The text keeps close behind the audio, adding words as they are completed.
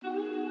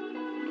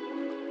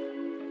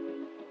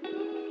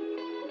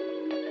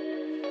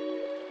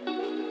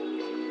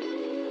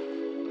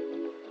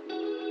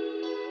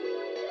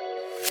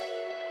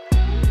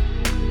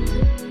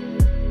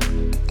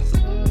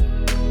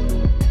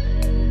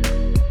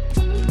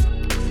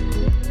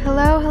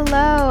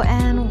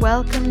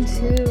Welcome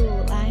to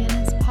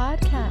Lioness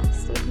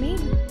Podcast with me,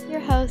 your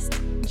host,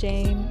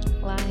 Jane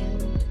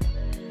Lyon.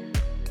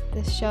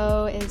 This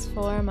show is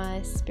for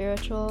my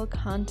spiritual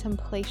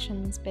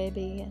contemplations,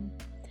 baby. And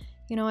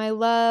I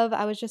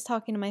was just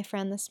talking to my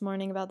friend this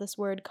morning about this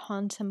word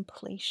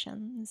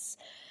contemplations,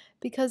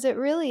 because it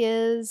really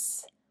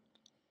is,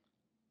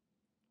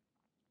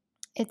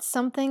 it's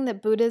something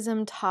that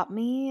Buddhism taught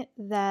me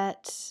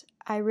that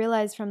I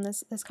realized from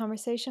this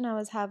conversation I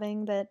was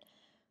having, that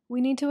we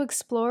need to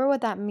explore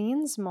what that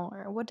means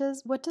more. What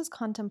does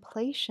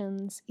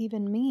contemplations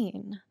even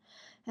mean?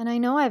 And I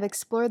know I've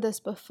explored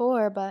this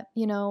before, but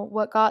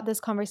what got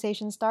this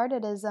conversation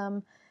started is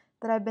that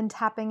I've been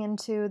tapping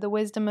into the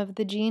wisdom of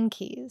the gene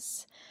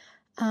keys.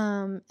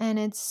 And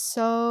it's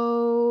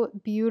so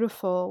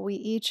beautiful. We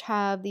each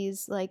have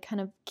these like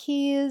kind of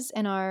keys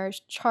in our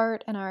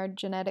chart and our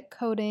genetic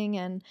coding,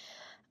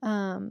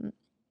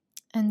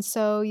 and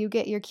so you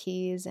get your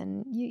keys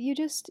and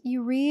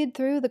you read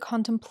through the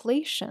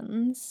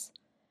contemplations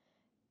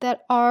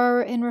that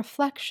are in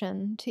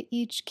reflection to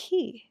each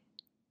key.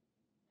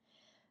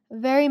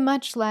 Very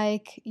much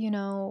like,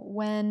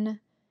 when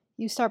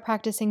you start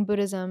practicing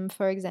Buddhism,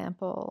 for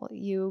example,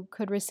 you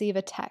could receive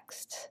a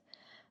text.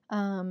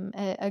 An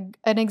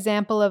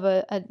example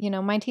of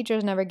my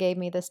teachers never gave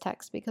me this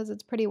text because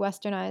it's pretty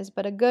westernized,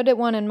 but a good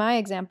one in my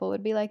example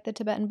would be like the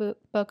Tibetan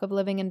Book of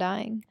Living and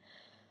Dying.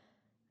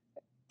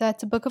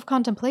 That's a book of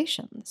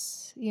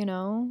contemplations,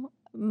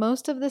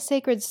 Most of the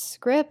sacred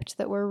script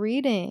that we're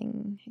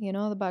reading,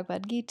 the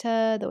Bhagavad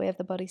Gita, the Way of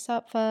the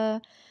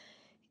Bodhisattva,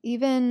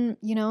 even,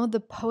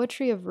 the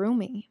poetry of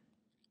Rumi.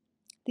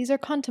 These are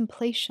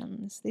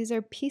contemplations. These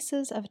are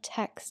pieces of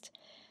text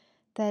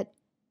that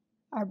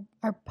are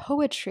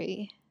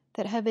poetry,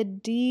 that have a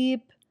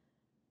deep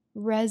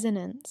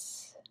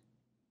resonance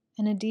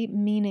and a deep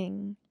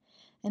meaning.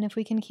 And if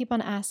we can keep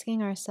on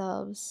asking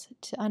ourselves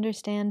to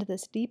understand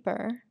this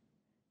deeper,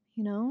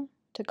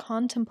 to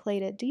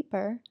contemplate it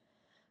deeper,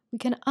 we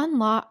can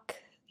unlock,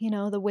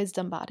 the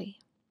wisdom body.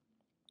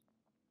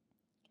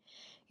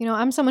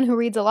 I'm someone who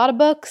reads a lot of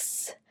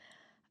books.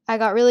 I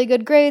got really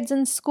good grades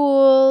in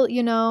school.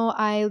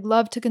 I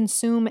love to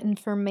consume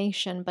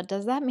information, but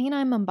does that mean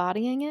I'm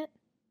embodying it?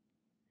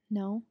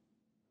 No.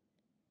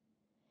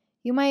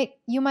 You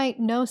might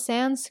know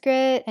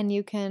Sanskrit and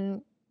you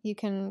can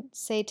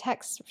say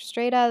text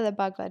straight out of the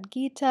Bhagavad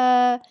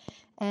Gita,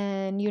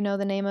 and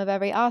the name of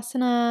every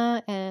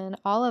asana and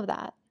all of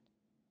that.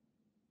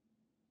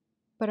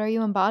 But are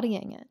you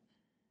embodying it?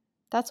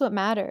 That's what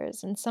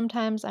matters. And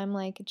sometimes I'm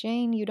like,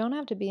 Jane, you don't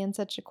have to be in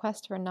such a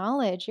quest for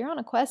knowledge. You're on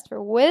a quest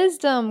for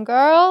wisdom,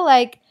 girl.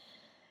 Like,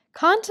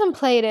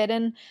 contemplate it.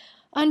 And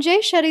on Jay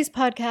Shetty's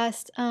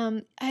podcast,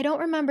 I don't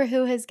remember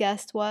who his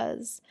guest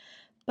was,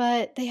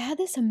 but they had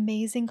this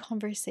amazing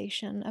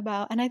conversation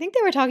about, and I think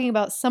they were talking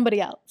about somebody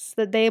else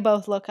that they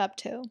both look up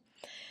to,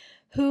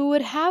 who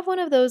would have one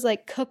of those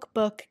like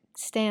cookbook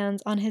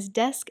stands on his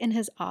desk in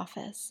his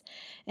office.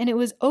 And it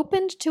was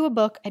opened to a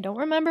book. I don't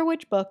remember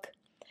which book.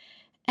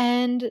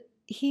 And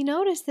he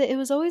noticed that it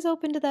was always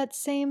open to that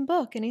same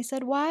book. And he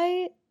said,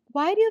 why do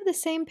you have the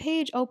same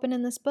page open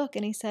in this book?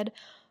 And he said,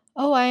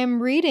 oh, I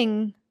am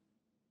reading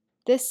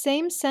this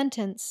same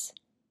sentence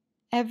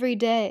every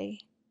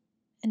day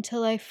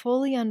until I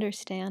fully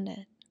understand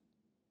it.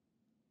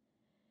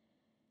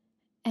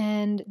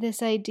 And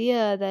this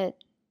idea that,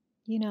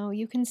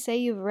 you can say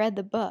you've read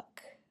the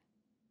book.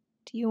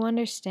 Do you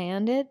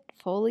understand it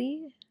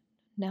fully?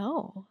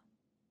 No,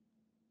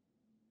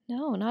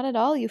 not at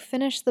all. You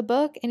finish the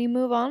book and you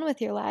move on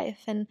with your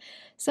life. And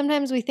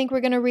sometimes we think we're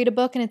going to read a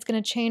book and it's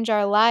going to change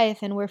our life,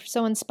 and we're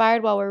so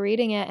inspired while we're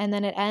reading it, and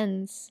then it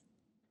ends.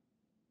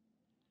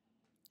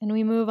 And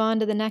we move on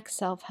to the next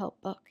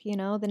self-help book,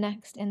 the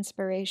next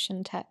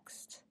inspiration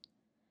text.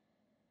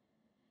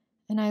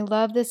 And I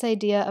love this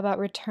idea about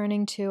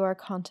returning to our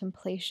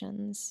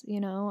contemplations.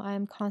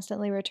 I'm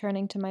constantly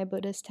returning to my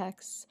Buddhist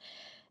texts.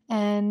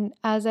 And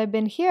as I've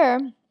been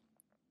here,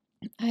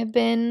 I've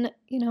been,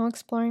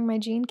 exploring my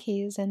gene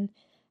keys and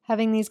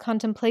having these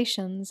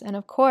contemplations. And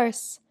of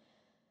course,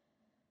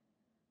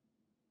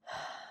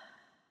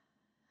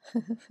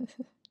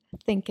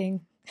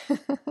 thinking.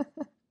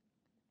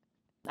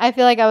 I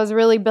feel like I was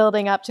really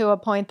building up to a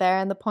point there.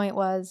 And the point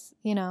was,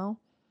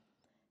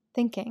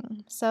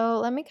 thinking.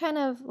 So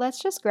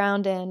let's just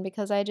ground in,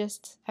 because I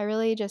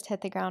really just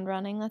hit the ground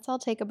running. Let's all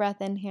take a breath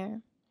in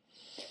here.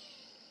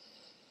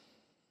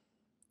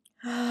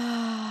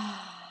 I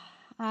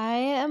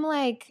am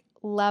like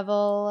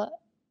level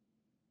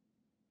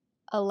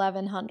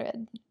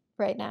 1100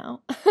 right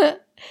now.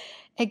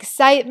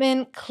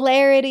 Excitement,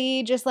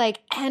 clarity, just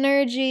like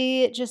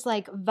energy, just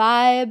like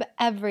vibe,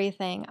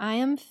 everything. I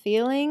am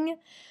feeling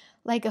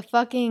like a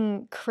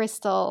fucking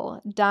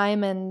crystal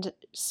diamond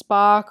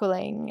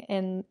sparkling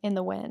in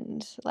the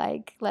wind.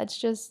 Like, let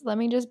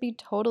me just be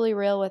totally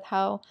real with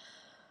how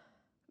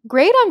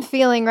great I'm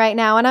feeling right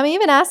now. And I'm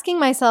even asking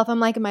myself, I'm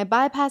like, am I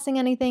bypassing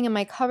anything? Am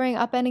I covering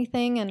up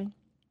anything? And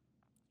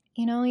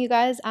you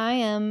guys,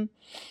 I'm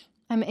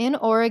in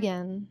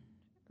Oregon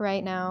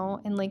right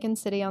now in Lincoln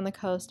City on the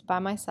coast by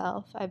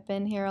myself. I've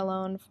been here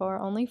alone for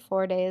only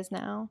 4 days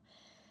now.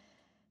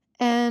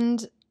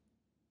 And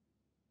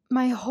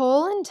my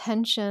whole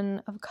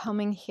intention of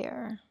coming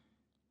here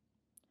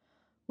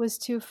was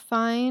to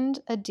find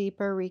a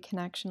deeper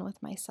reconnection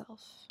with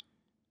myself.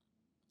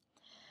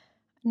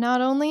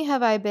 Not only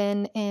have I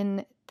been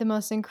in the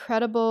most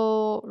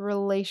incredible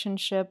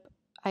relationship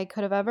I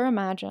could have ever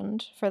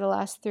imagined for the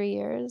last 3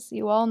 years.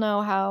 You all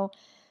know how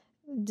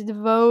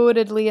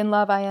devotedly in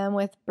love I am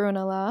with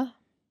Brunella.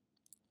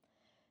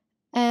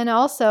 And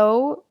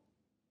also,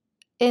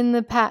 in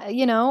the past,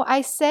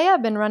 I say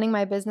I've been running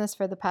my business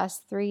for the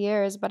past 3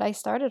 years, but I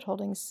started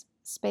holding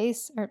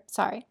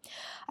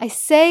I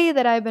say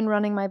that I've been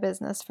running my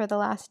business for the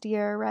last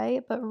year,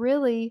 right? But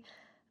really,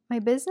 my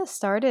business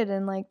started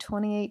in like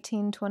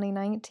 2018,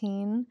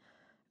 2019,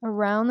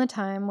 around the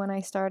time when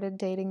I started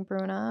dating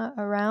Bruna,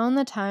 around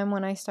the time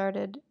when I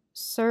started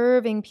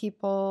serving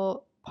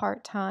people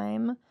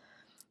part-time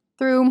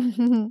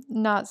through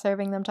not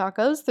serving them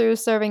tacos, through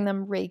serving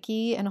them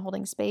Reiki and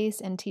holding space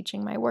and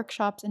teaching my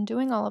workshops and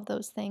doing all of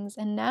those things.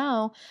 And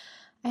now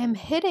I am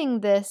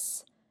hitting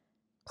this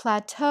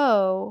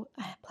plateau.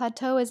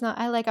 Plateau is not,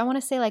 I want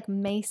to say like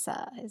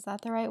mesa. Is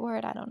that the right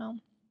word? I don't know.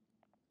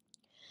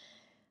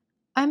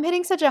 I'm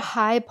hitting such a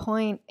high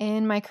point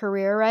in my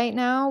career right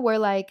now where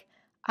like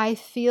I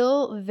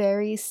feel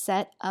very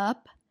set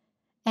up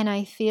and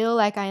I feel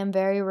like I am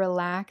very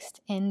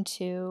relaxed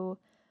into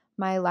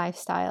my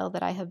lifestyle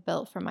that I have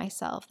built for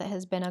myself that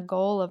has been a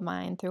goal of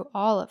mine through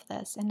all of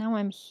this. And now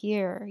I'm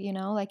here,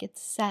 like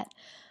it's set.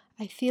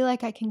 I feel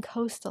like I can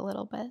coast a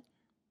little bit.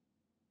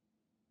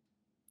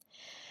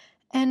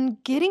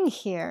 And getting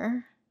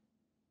here,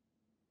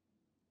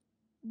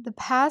 the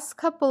past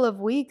couple of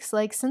weeks,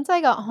 like since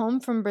I got home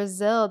from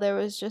Brazil, there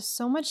was just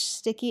so much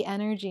sticky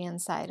energy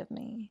inside of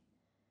me.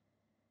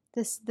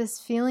 This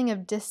feeling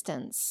of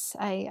distance.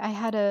 I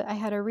had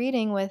a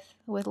reading with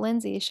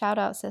Lindsay, shout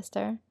out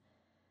sister.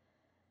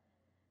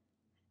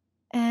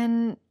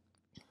 And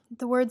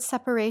the word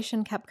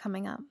separation kept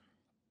coming up.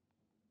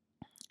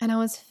 And I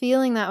was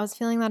feeling that. I was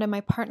feeling that in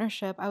my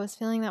partnership. I was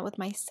feeling that with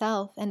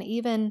myself. And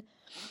even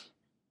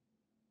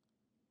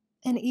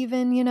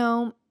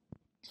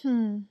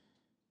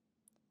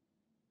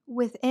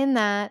within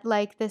that,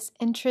 like this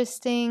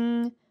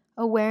interesting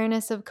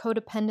awareness of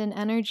codependent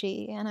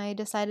energy. And I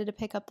decided to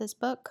pick up this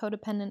book,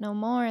 Codependent No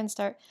More, and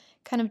start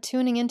kind of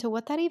tuning into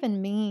what that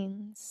even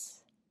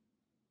means.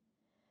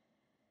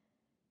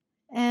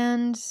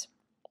 And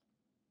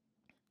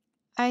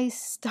I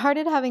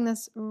started having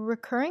this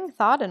recurring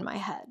thought in my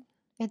head.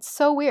 It's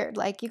so weird.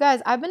 Like, you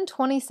guys, I've been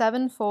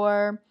 27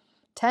 for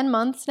 10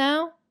 months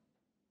now,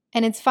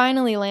 and it's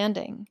finally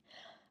landing.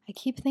 I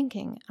keep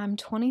thinking, I'm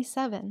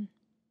 27,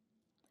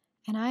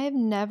 and I have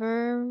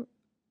never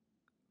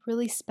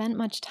really spent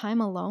much time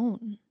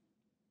alone.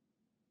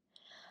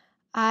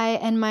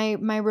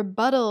 My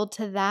rebuttal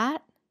to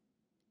that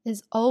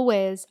is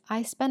always,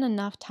 I spent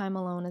enough time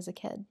alone as a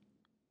kid.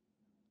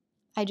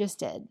 I just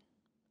did.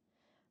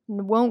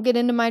 Won't get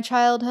into my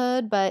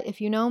childhood, but if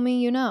you know me,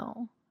 you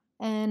know.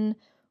 And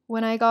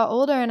when I got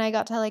older and I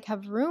got to like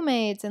have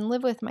roommates and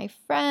live with my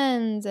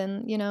friends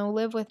and,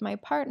 live with my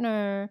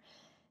partner,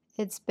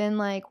 it's been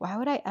like, why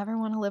would I ever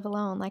want to live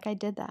alone? Like I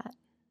did that.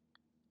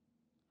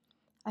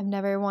 I've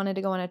never wanted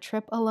to go on a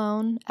trip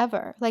alone,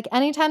 ever. Like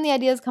anytime the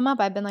ideas come up,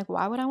 I've been like,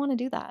 why would I want to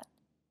do that?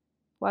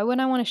 Why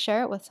wouldn't I want to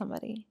share it with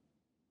somebody?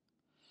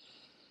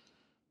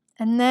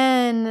 And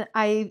then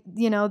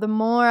the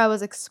more I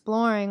was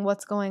exploring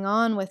what's going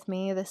on with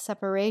me, the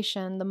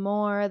separation, the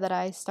more that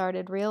I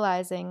started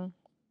realizing.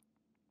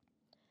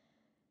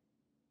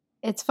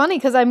 It's funny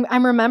because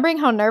I'm remembering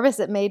how nervous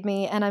it made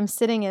me, and I'm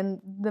sitting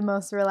in the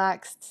most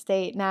relaxed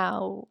state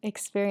now,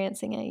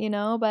 experiencing it,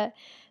 but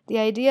the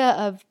idea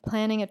of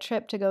planning a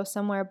trip to go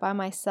somewhere by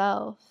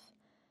myself,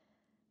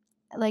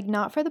 like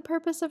not for the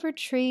purpose of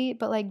retreat,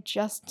 but like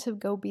just to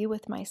go be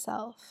with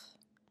myself,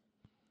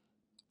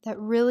 that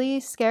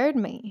really scared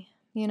me,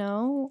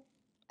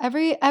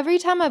 Every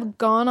time I've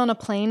gone on a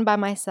plane by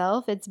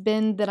myself, it's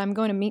been that I'm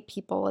going to meet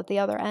people at the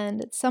other end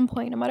at some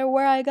point, no matter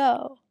where I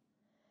go.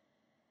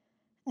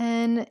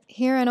 And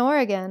here in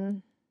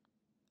Oregon,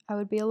 I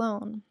would be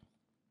alone.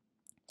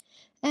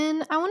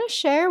 And I want to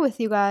share with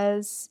you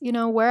guys,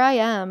 where I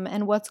am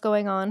and what's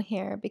going on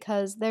here,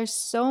 because there's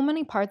so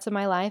many parts of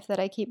my life that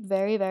I keep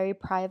very, very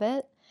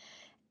private.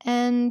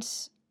 And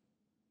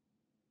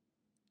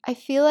I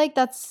feel like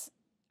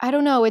I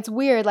don't know, it's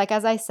weird. Like,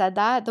 as I said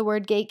that, the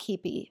word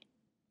gatekeepy,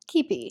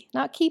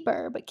 not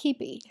keeper, but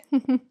keepy,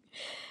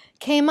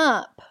 came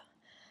up.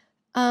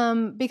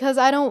 Because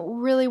I don't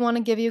really want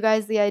to give you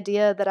guys the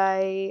idea that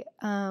I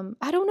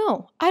don't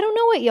know. I don't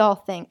know what y'all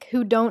think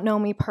who don't know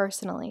me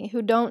personally,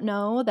 who don't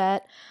know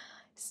that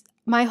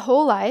my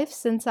whole life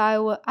since I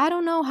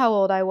don't know how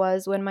old I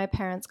was when my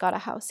parents got a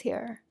house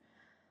here.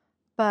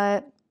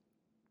 And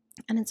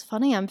it's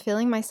funny, I'm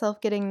feeling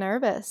myself getting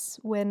nervous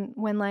when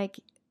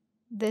like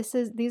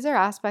these are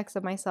aspects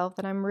of myself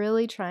that I'm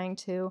really trying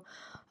to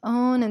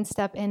own and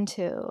step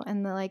into,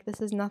 and like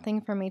this is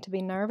nothing for me to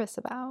be nervous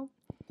about.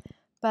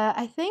 But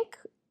I think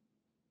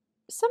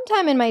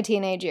sometime in my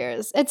teenage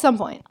years, at some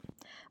point,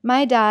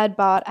 my dad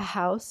bought a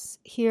house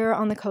here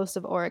on the coast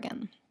of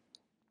Oregon.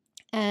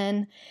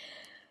 And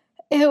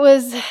it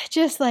was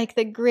just like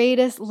the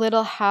greatest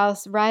little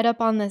house right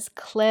up on this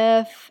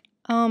cliff.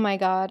 Oh my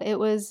God.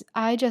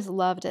 I just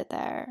loved it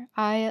there.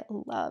 I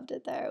loved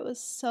it there. It was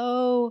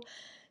so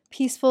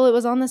peaceful. It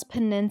was on this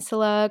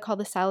peninsula called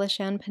the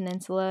Salishan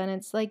Peninsula, and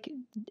it's like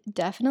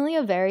definitely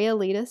a very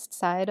elitist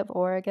side of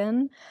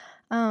Oregon.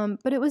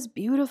 But it was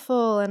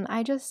beautiful, and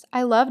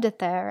I loved it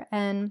there.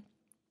 And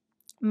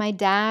my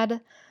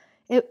dad,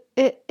 it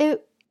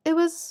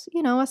was,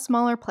 a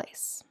smaller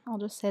place. I'll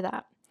just say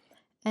that.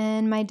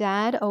 And my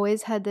dad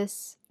always had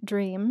this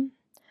dream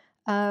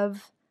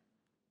of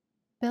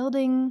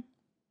building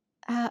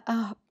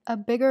a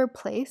bigger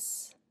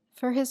place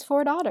for his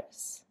 4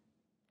 daughters.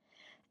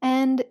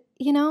 And,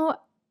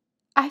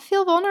 I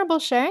feel vulnerable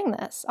sharing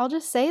this. I'll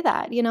just say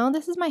that,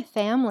 this is my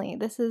family.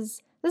 This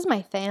is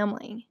my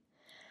family.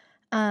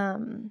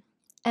 And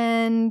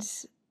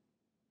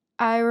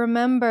I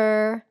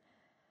remember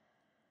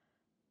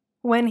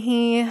when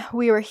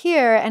we were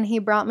here and he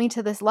brought me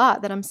to this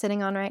lot that I'm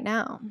sitting on right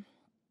now.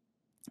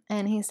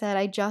 And he said,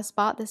 I just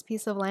bought this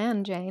piece of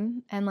land,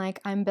 Jane, and like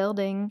I'm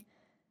building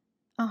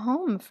a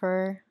home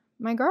for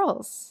my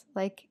girls.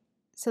 Like,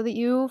 so that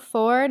you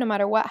four, no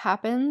matter what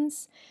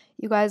happens,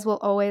 you guys will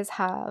always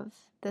have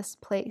this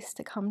place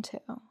to come to.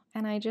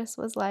 And I just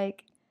was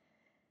like,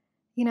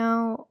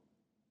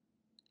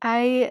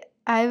 I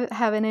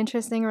have an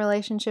interesting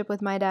relationship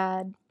with my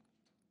dad,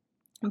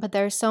 but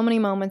there's so many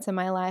moments in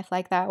my life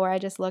like that where I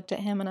just looked at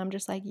him and I'm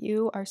just like,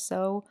 you are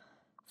so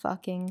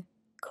fucking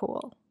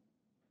cool.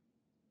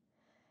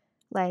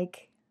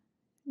 Like,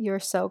 you're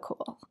so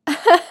cool.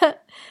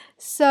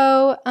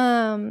 So,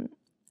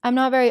 I'm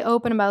not very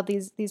open about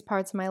these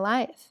parts of my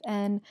life.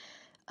 And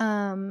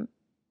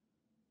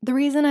the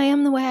reason I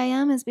am the way I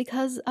am is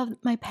because of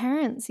my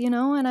parents, and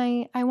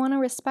I want to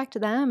respect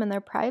them and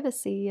their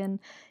privacy and,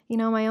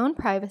 my own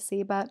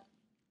privacy. But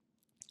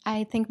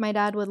I think my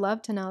dad would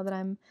love to know that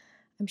I'm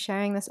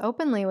sharing this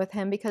openly with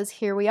him, because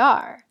here we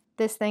are,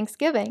 this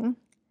Thanksgiving.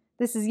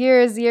 This is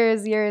years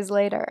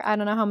later. I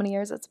don't know how many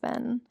years it's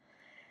been.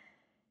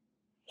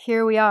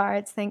 Here we are,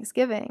 it's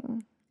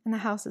Thanksgiving, and the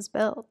house is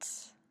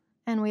built,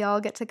 and we all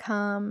get to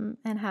come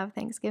and have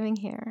Thanksgiving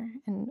here.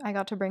 And I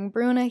got to bring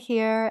Bruna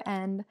here,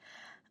 and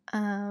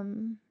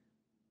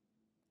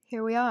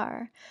here we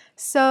are.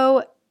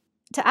 So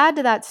to add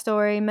to that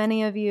story,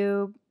 many of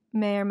you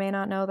may or may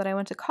not know that I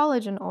went to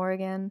college in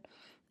Oregon,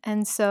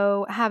 and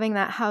so having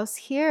that house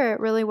here, it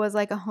really was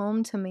like a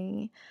home to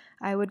me.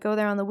 I would go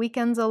there on the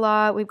weekends a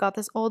lot. We've got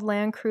this old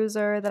Land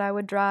Cruiser that I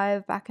would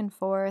drive back and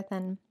forth,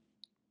 and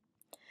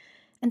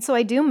so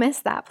I do miss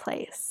that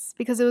place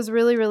because it was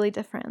really, really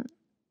different.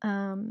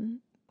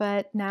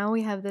 But now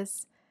we have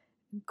this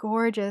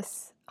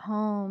gorgeous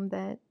home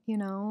that,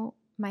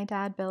 my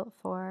dad built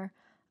for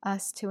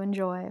us to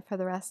enjoy for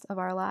the rest of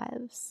our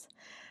lives.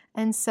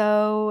 And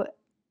so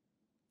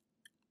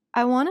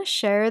I want to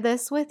share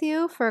this with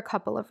you for a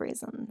couple of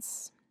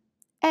reasons.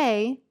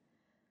 A,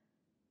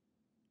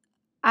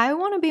 I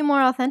want to be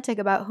more authentic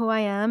about who I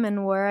am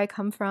and where I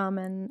come from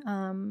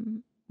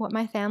and what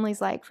my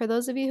family's like. For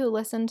those of you who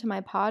listen to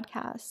my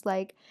podcast,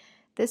 like,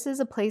 this is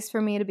a place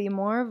for me to be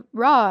more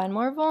raw and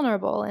more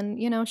vulnerable and,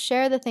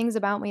 share the things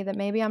about me that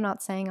maybe I'm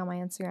not saying on my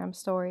Instagram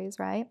stories,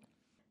 right?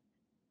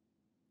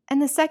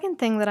 And the second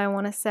thing that I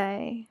want to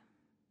say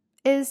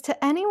is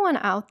to anyone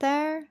out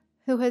there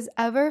who has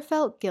ever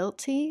felt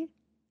guilty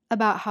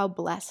about how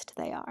blessed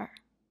they are.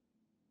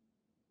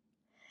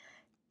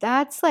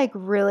 That's like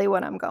really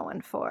what I'm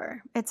going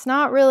for. It's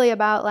not really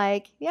about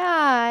like, yeah,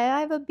 I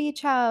have a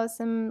beach house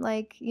and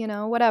like,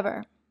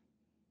 whatever.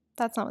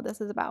 That's not what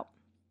this is about.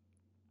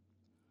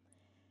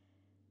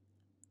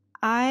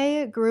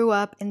 I grew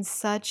up in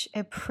such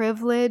a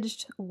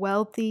privileged,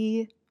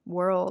 wealthy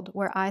world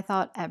where I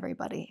thought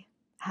everybody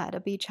had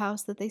a beach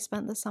house that they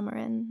spent the summer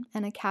in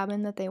and a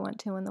cabin that they went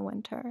to in the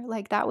winter.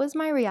 Like, that was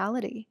my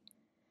reality.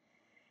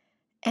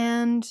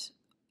 And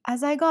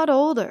as I got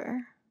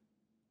older,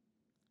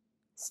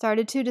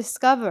 started to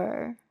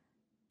discover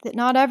that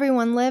not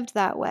everyone lived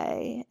that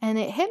way. And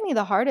it hit me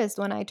the hardest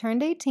when I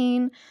turned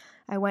 18.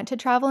 I went to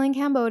travel in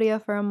Cambodia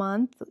for a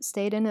month,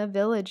 stayed in a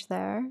village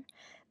there.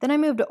 Then I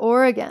moved to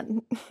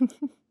Oregon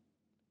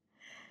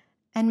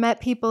and met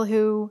people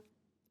who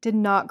did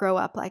not grow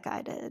up like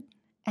I did.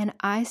 And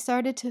I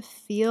started to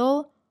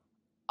feel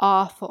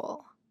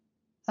awful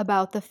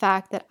about the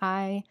fact that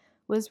I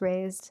was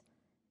raised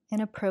in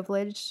a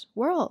privileged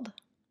world.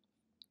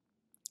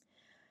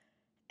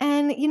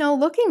 And,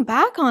 looking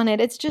back on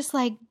it, it's just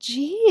like,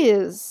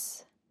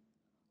 geez,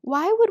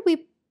 why would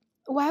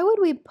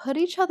we put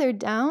each other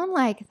down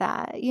like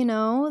that?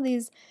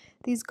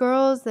 These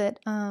girls that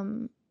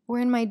were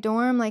in my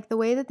dorm, like the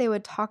way that they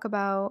would talk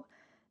about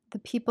the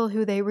people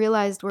who they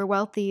realized were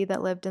wealthy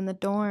that lived in the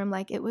dorm,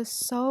 like it was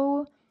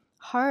so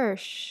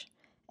harsh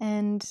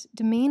and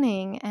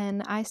demeaning.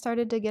 And I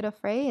started to get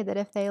afraid that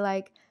if they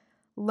like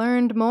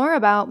learned more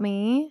about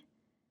me,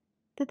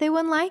 that they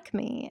wouldn't like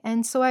me.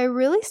 And so I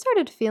really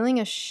started feeling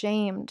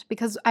ashamed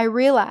because I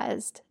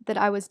realized that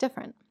I was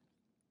different.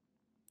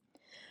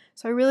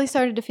 So I really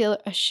started to feel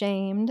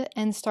ashamed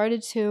and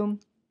started to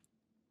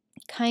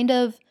kind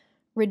of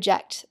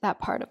reject that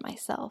part of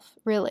myself,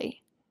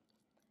 really.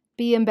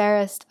 Be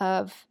embarrassed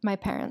of my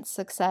parents'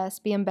 success,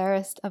 be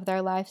embarrassed of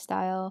their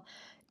lifestyle,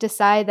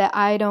 decide that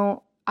I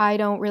don't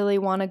really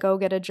want to go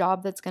get a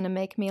job that's going to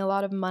make me a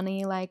lot of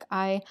money. Like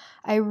I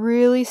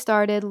really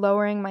started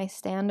lowering my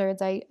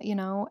standards.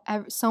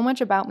 So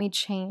much about me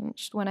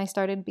changed when I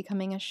started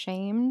becoming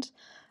ashamed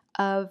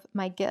of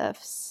my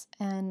gifts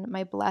and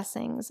my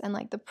blessings and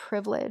like the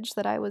privilege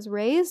that I was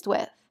raised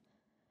with.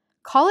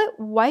 Call it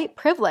white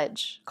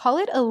privilege. Call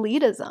it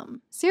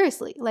elitism.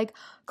 Seriously, like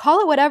call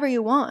it whatever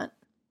you want.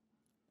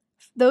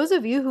 Those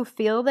of you who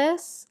feel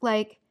this,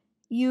 like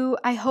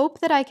I hope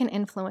that I can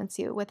influence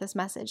you with this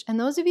message. And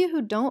those of you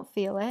who don't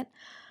feel it,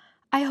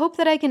 I hope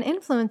that I can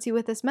influence you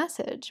with this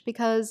message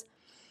because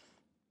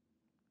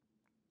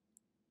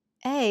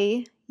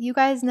you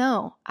guys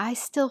know, I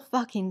still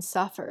fucking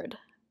suffered.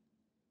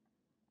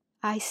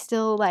 I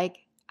still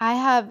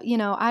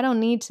I don't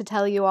need to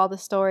tell you all the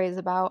stories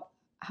about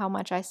how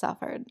much I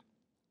suffered.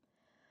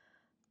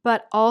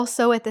 But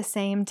also at the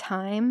same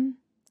time,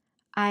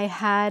 I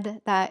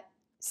had that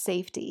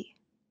safety.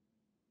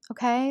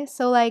 Okay?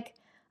 So like,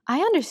 I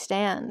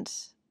understand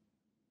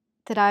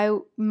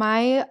that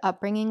my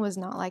upbringing was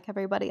not like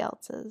everybody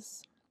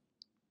else's.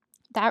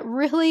 That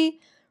really,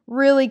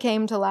 really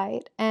came to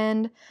light.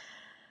 And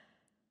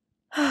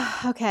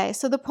okay,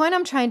 so the point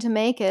I'm trying to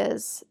make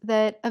is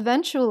that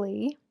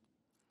eventually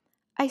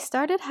I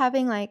started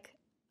having like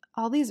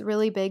all these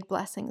really big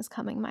blessings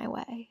coming my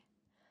way.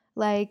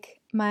 Like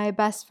my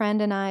best friend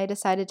and I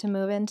decided to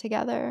move in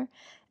together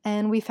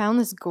and we found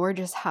this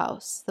gorgeous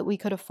house that we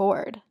could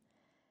afford.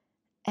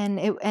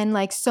 And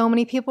like so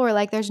many people were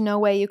like, there's no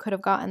way you could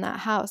have gotten that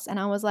house. And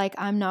I was like,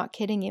 I'm not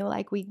kidding you.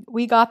 Like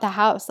we got the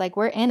house, like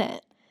we're in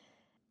it.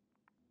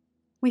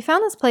 We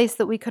found this place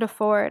that we could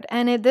afford.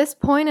 And at this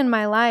point in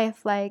my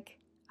life, like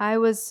I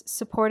was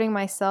supporting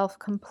myself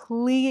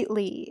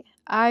completely.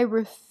 I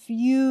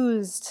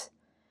refused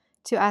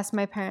to ask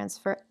my parents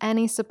for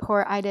any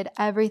support. I did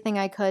everything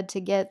I could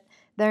to get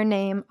their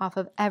name off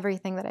of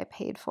everything that I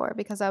paid for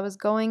because I was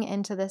going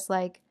into this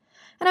like,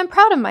 and I'm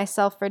proud of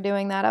myself for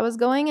doing that. I was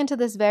going into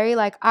this very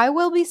like, I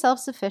will be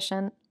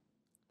self-sufficient.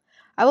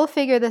 I will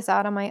figure this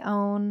out on my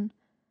own.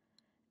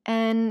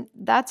 And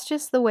that's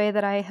just the way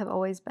that I have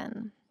always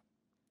been.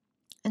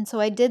 And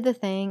so I did the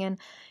thing and,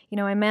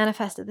 I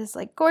manifested this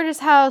like gorgeous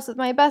house with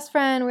my best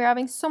friend. We were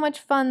having so much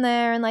fun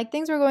there and like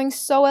things were going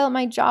so well at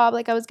my job.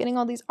 Like I was getting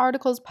all these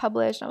articles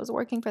published. I was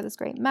working for this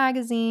great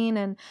magazine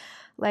and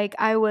like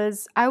I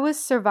was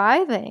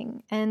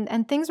surviving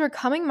and things were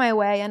coming my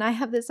way. And I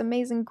have this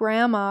amazing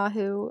grandma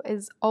who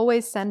is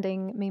always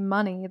sending me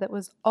money that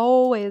was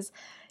always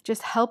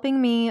just helping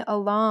me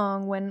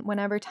along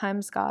whenever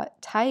times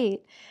got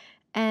tight.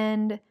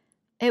 And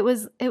it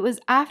was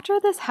after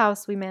this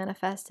house we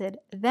manifested,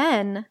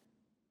 then,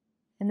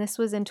 and this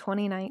was in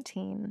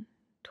 2019,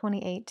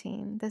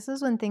 2018. This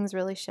is when things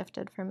really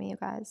shifted for me, you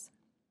guys.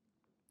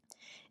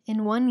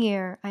 In 1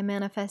 year, I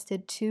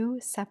manifested 2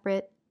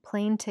 separate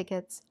plane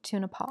tickets to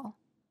Nepal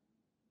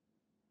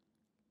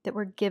that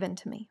were given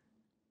to me.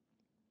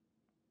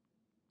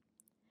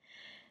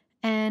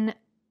 And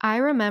I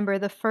remember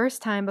the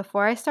first time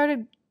before I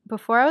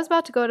was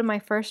about to go to my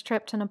first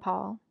trip to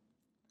Nepal,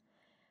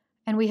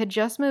 and we had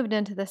just moved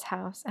into this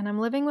house, and I'm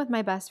living with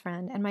my best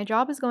friend, and my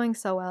job is going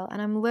so well,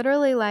 and I'm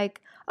literally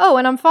like, oh,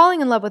 and I'm falling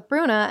in love with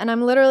Bruna, and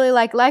I'm literally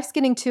like, life's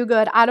getting too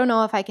good. I don't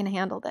know if I can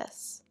handle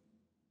this.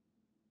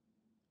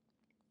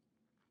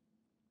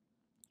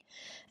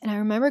 And I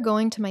remember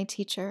going to my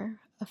teacher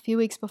a few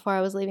weeks before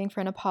I was leaving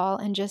for Nepal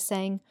and just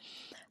saying,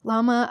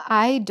 Lama,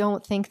 I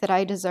don't think that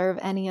I deserve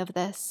any of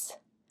this.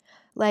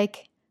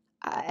 Like,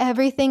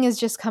 everything is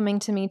just coming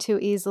to me too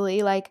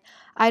easily. Like,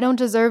 I don't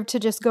deserve to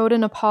just go to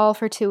Nepal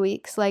for 2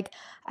 weeks. Like,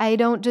 I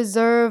don't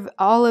deserve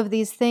all of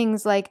these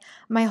things. Like,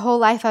 my whole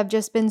life I've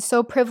just been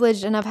so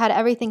privileged and I've had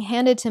everything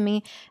handed to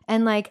me.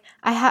 And like,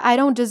 I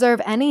don't deserve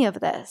any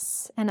of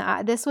this. And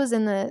this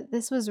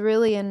was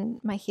really in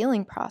my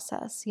healing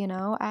process.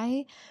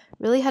 I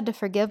really had to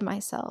forgive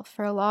myself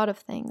for a lot of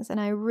things. And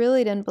I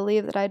really didn't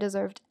believe that I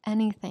deserved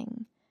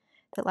anything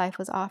that life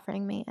was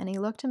offering me. And he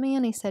looked at me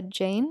and he said,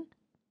 Jane,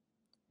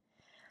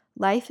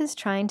 life is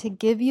trying to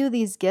give you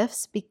these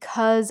gifts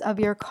because of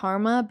your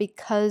karma,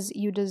 because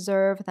you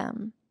deserve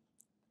them.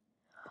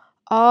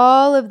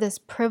 All of this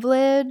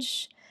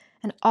privilege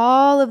and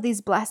all of these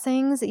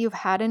blessings that you've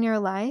had in your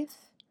life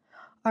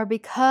are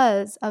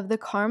because of the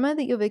karma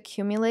that you've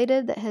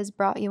accumulated that has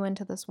brought you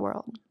into this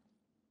world.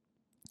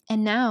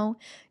 And now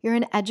you're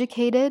an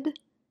educated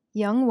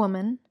young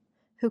woman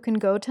who can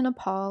go to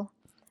Nepal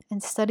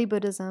and study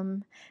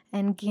Buddhism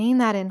and gain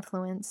that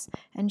influence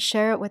and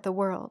share it with the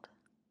world.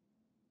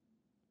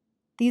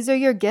 These are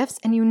your gifts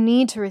and you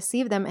need to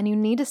receive them and you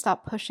need to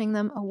stop pushing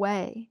them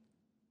away.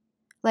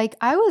 Like,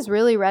 I was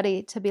really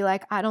ready to be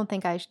like, I don't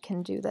think I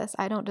can do this.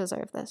 I don't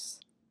deserve this.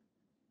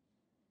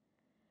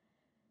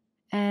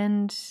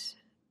 And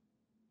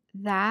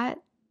that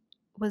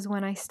was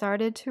when I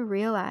started to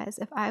realize,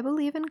 if I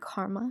believe in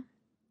karma,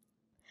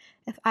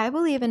 if I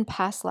believe in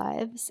past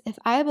lives, if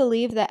I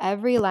believe that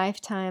every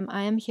lifetime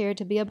I am here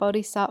to be a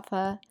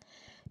bodhisattva,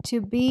 to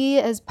be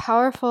as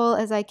powerful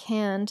as I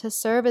can, to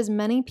serve as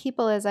many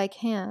people as I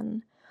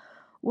can,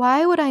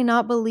 why would I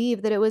not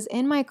believe that it was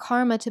in my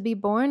karma to be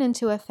born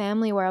into a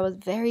family where I was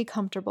very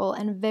comfortable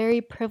and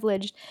very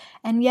privileged,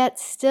 and yet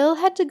still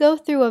had to go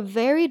through a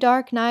very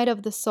dark night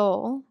of the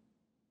soul?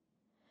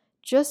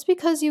 Just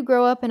because you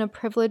grow up in a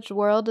privileged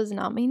world does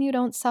not mean you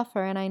don't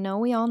suffer, and I know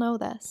we all know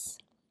this.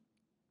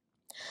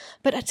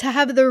 But to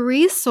have the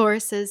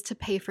resources to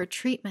pay for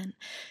treatment,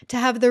 to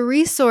have the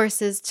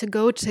resources to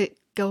go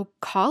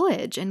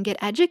college and get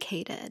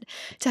educated,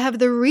 to have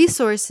the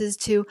resources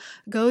to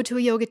go to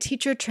a yoga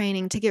teacher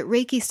training, to get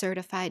Reiki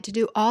certified, to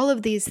do all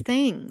of these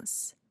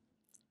things.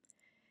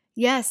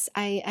 Yes,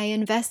 I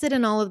invested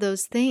in all of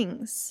those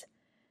things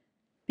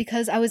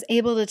because I was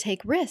able to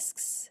take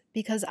risks,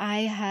 because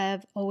I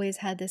have always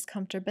had this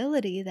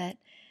comfortability that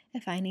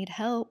if I need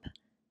help,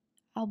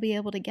 I'll be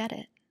able to get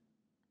it.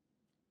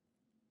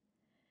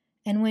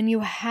 And when you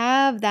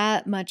have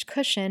that much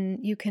cushion,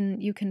 you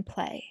can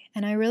play.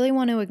 And I really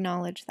want to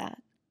acknowledge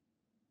that.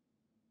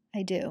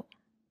 I do.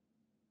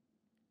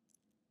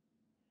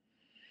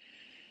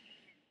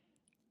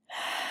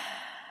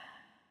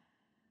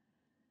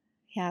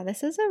 Yeah,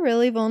 this is a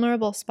really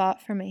vulnerable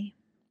spot for me.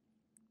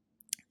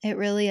 It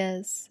really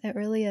is. It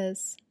really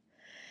is.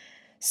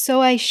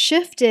 So I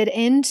shifted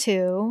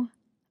into,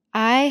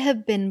 I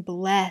have been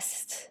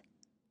blessed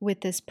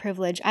with this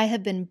privilege. I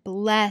have been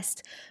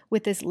blessed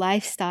with this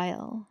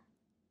lifestyle.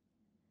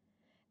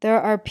 There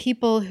are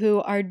people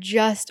who are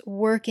just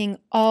working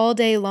all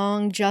day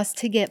long just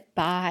to get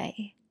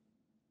by.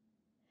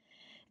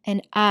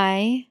 And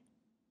I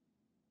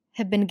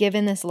have been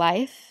given this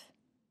life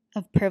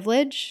of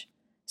privilege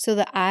so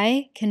that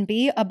I can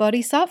be a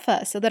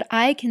bodhisattva, so that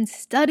I can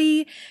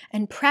study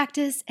and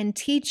practice and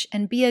teach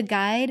and be a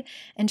guide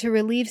and to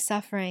relieve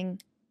suffering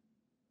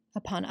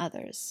upon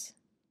others.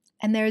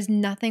 And there is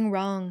nothing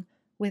wrong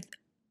with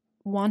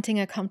wanting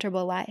a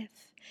comfortable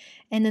life.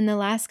 And in the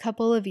last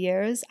couple of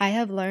years, I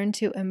have learned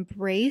to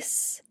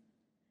embrace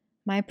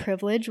my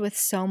privilege with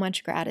so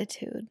much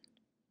gratitude,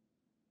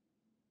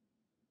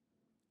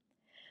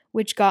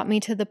 which got me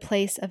to the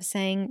place of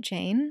saying,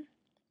 Jane,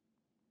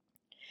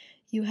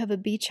 you have a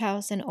beach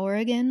house in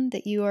Oregon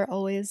that you are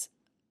always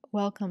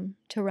welcome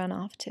to run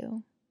off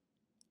to.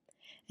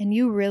 And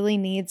you really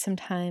need some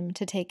time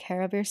to take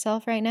care of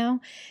yourself right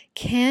now.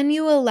 Can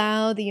you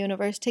allow the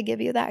universe to give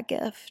you that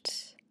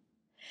gift?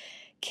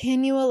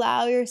 Can you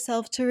allow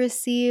yourself to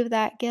receive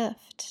that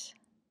gift?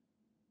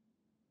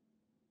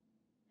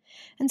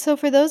 And so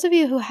for those of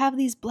you who have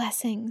these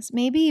blessings,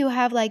 maybe you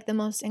have like the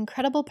most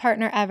incredible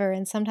partner ever,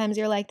 and sometimes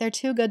you're like, they're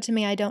too good to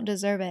me, I don't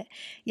deserve it.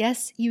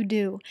 Yes, you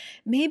do.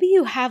 Maybe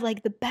you have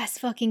like the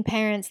best fucking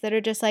parents that are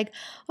just like,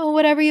 oh,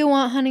 whatever you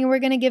want, honey, we're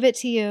gonna give it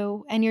to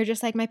you. And you're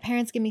just like, my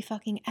parents give me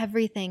fucking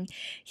everything.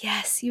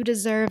 Yes, you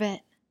deserve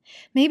it.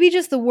 Maybe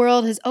just the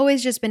world has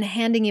always just been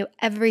handing you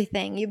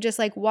everything. You've just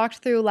like walked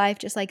through life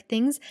just like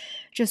things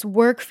just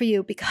work for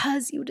you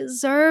because you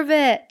deserve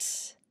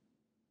it.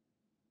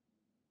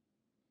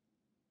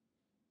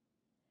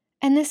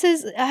 And this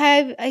is,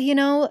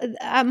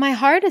 my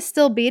heart is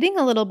still beating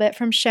a little bit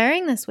from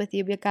sharing this with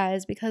you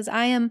guys, because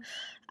I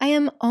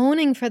am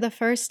owning for the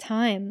first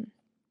time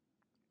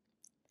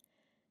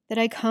that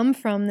I come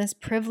from this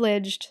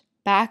privileged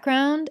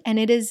background, and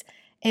it is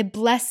a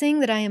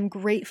blessing that I am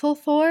grateful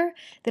for,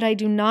 that I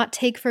do not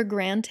take for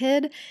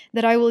granted,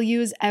 that I will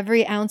use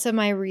every ounce of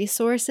my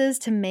resources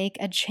to make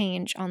a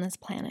change on this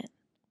planet.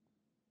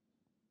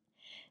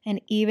 And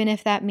even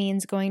if that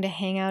means going to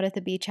hang out at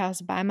the beach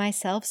house by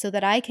myself so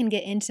that I can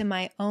get into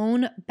my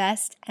own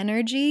best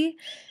energy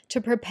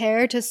to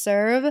prepare to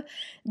serve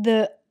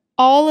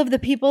all of the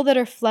people that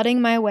are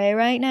flooding my way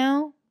right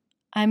now,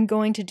 I'm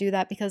going to do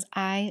that because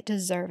I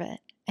deserve it.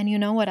 And you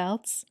know what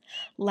else?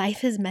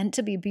 Life is meant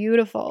to be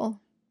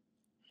beautiful.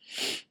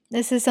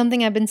 This is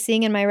something I've been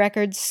seeing in my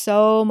records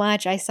so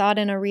much. I saw it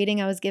in a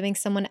reading I was giving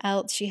someone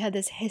else. She had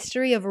this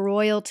history of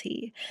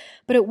royalty,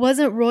 but it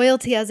wasn't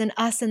royalty as in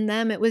us and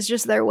them. It was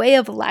just their way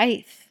of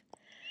life,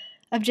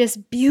 of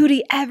just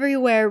beauty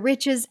everywhere,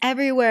 riches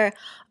everywhere,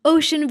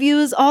 ocean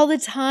views all the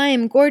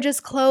time,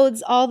 gorgeous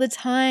clothes all the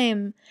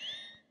time.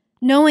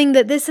 Knowing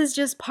that this is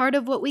just part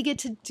of what we get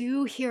to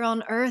do here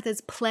on earth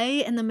is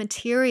play in the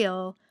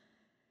material.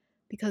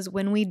 Because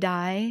when we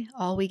die,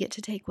 all we get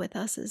to take with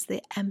us is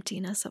the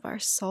emptiness of our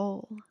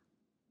soul.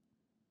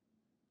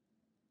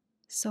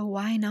 So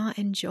why not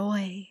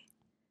enjoy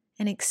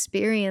and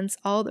experience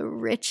all the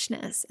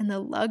richness and the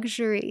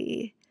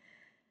luxury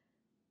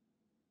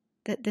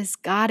that this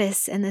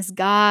goddess and this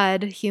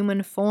God,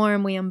 human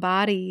form we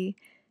embody,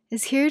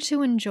 is here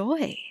to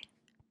enjoy?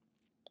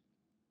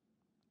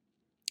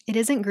 It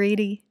isn't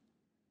greedy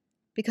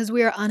because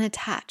we are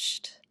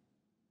unattached.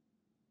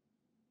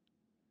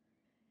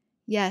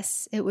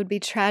 Yes, it would be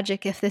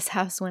tragic if this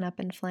house went up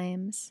in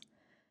flames,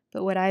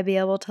 but would I be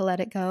able to let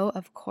it go?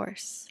 Of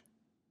course.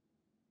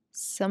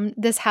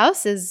 This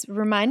house is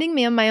reminding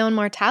me of my own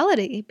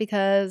mortality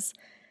because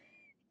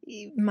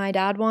my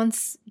dad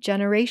wants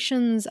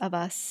generations of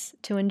us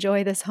to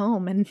enjoy this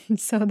home. And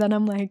so then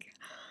I'm like,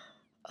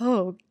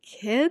 oh,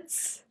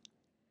 kids?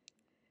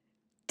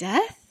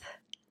 Death?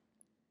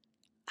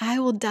 I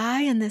will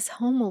die and this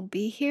home will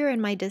be here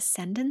and my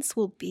descendants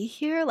will be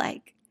here?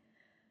 Like,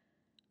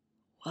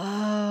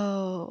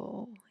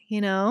 whoa, you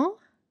know?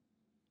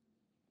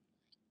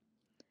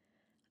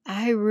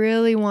 I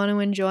really want to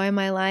enjoy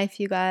my life,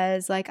 you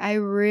guys. Like, I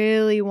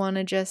really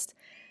want to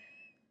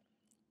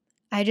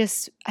I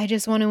just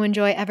want to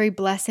enjoy every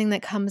blessing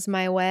that comes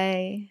my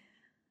way.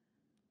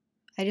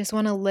 I just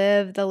want to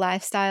live the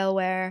lifestyle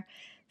where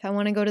if I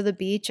want to go to the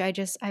beach, I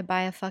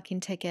buy a fucking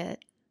ticket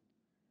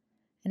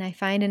and I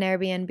find an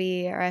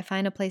Airbnb, or I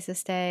find a place to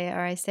stay, or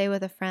I stay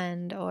with a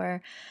friend,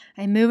 or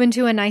I move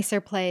into a nicer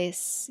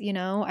place. You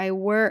know, I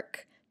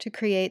work to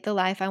create the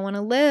life I want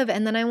to live,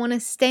 and then I want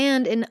to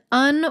stand in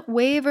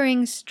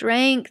unwavering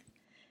strength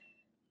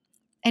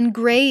and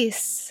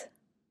grace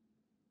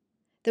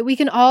that we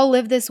can all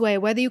live this way,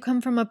 whether you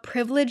come from a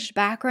privileged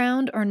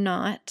background or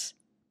not.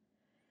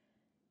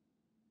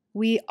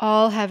 We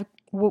all have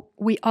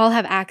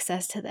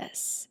access to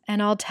this.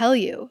 And I'll tell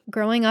you,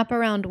 growing up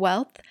around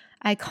wealth,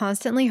 I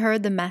constantly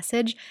heard the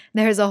message,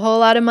 there's a whole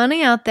lot of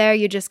money out there,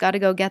 you just got to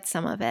go get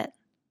some of it.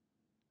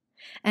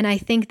 And I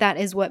think that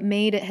is what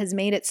has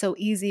made it so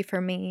easy for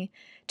me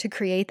to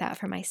create that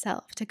for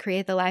myself, to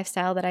create the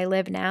lifestyle that I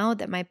live now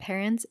that my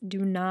parents do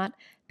not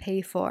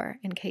pay for,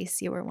 in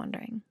case you were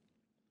wondering.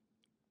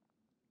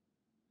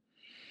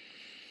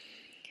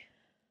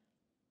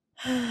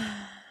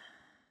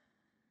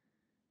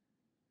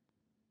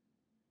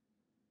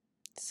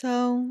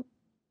 So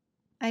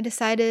I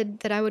decided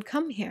that I would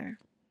come here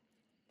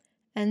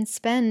and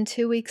spend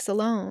 2 weeks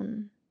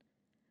alone.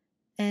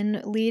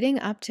 And leading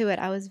up to it,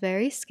 I was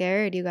very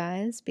scared, you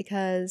guys,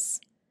 because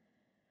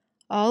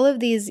all of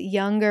these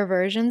younger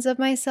versions of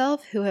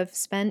myself who have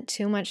spent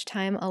too much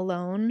time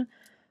alone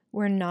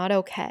were not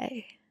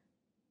okay.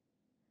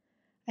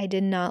 I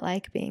did not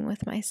like being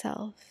with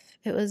myself.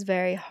 It was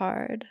very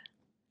hard.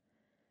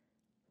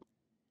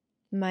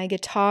 My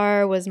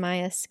guitar was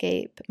my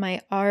escape.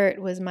 My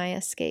art was my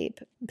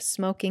escape.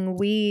 Smoking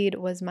weed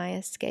was my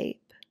escape.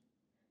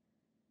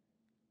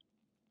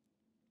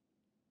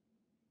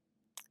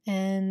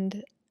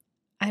 And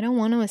I don't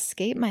want to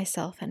escape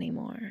myself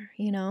anymore,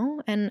 you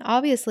know? And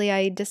obviously,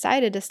 I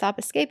decided to stop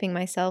escaping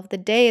myself the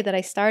day that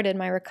I started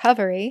my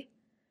recovery,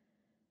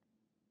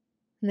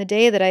 and the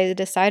day that I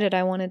decided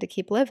I wanted to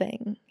keep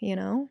living, you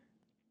know?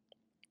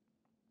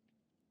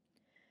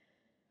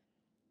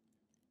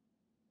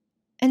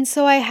 And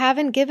so I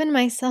haven't given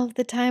myself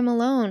the time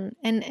alone.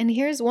 And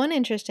here's one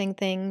interesting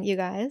thing, you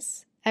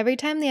guys. Every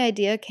time the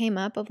idea came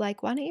up of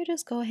like, why don't you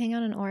just go hang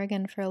out in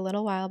Oregon for a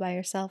little while by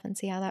yourself and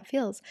see how that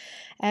feels?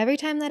 Every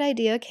time that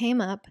idea came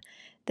up,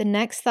 the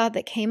next thought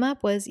that came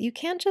up was, you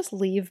can't just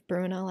leave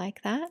Bruna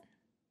like that.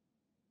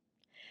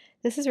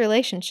 This is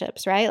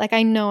relationships, right? Like,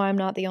 I know I'm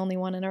not the only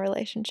one in a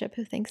relationship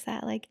who thinks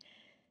that. Like,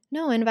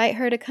 no, invite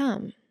her to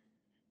come.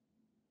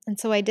 And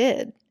so I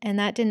did, and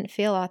that didn't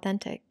feel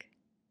authentic.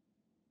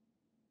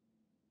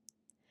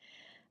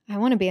 I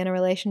want to be in a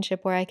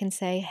relationship where I can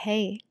say,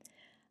 hey,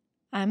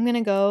 I'm going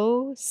to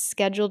go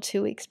schedule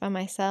 2 weeks by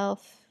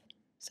myself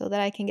so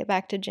that I can get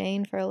back to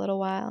Jane for a little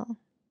while.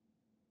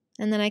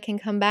 And then I can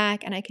come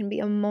back and I can be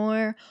a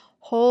more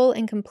whole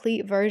and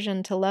complete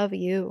version to love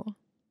you,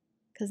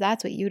 because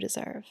that's what you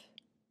deserve.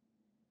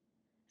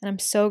 And I'm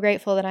so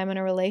grateful that I'm in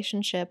a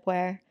relationship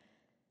where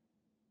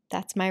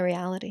that's my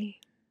reality,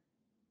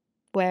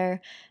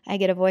 where I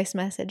get a voice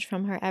message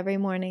from her every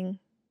morning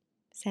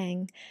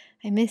saying,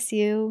 I miss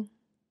you,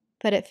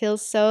 but it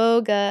feels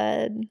so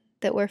good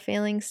that we're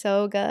feeling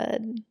so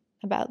good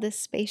about this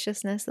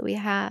spaciousness that we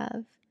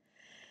have.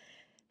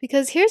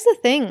 Because here's the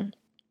thing.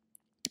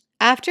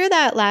 After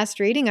that last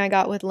reading I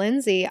got with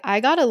Lindsay, I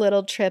got a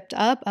little tripped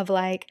up of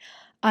like,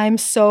 I'm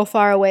so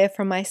far away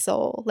from my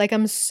soul. Like,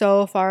 I'm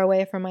so far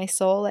away from my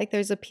soul. Like,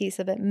 there's a piece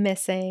of it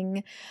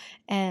missing.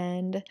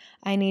 And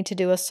I need to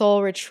do a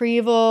soul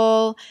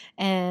retrieval.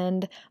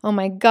 And oh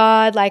my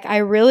God, like, I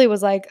really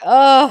was like,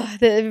 oh,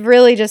 it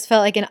really just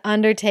felt like an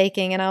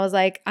undertaking. And I was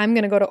like, I'm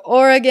going to go to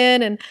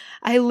Oregon. And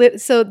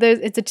it's a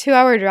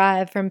 2-hour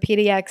drive from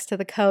PDX to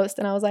the coast.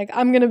 And I was like,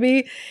 I'm going to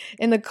be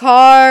in the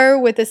car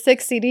with a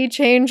 6 CD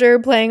changer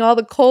playing all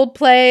the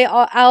Coldplay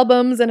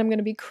albums. And I'm going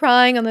to be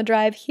crying on the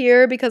drive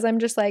here because I'm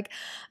just like,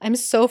 I'm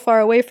so far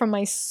away from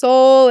my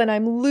soul and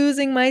I'm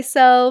losing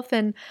myself.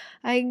 And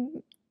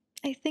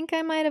I think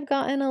I might have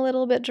gotten a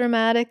little bit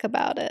dramatic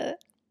about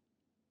it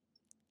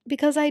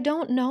because I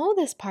don't know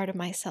this part of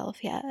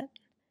myself yet.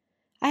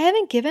 I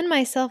haven't given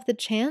myself the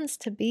chance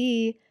to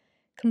be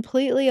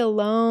completely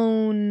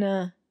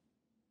alone.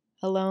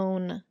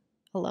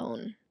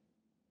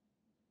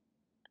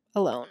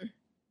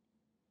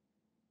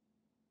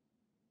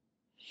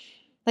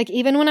 Like,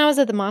 even when I was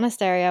at the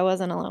monastery, I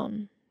wasn't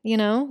alone. You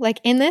know,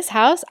 like in this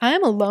house,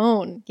 I'm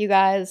alone, you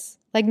guys.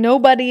 Like,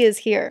 nobody is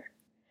here.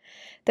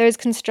 There's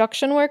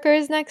construction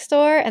workers next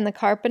door, and the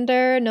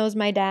carpenter knows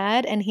my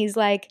dad, and he's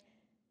like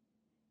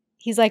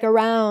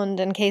around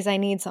in case I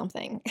need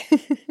something.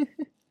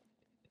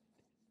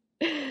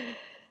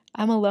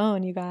 I'm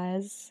alone, you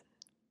guys.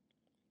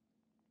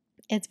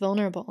 It's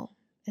vulnerable.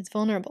 It's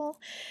vulnerable.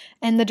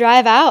 And the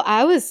drive out,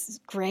 I was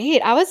great.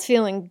 I was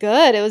feeling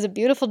good. It was a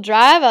beautiful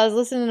drive. I was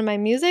listening to my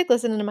music,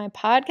 listening to my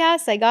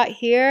podcast. I got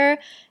here,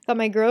 got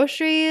my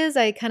groceries.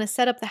 I kind of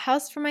set up the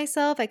house for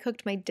myself. I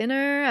cooked my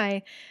dinner.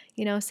 I,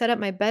 set up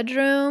my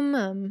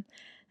bedroom.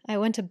 I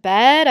went to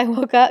bed. I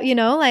woke up,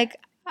 like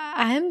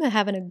I'm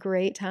having a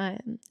great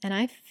time. And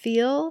I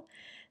feel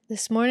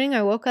this morning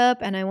I woke up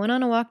and I went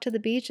on a walk to the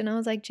beach and I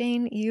was like,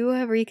 Jane, you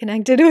have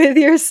reconnected with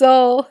your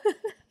soul.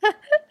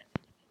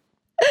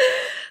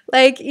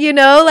 Like,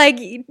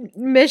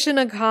 mission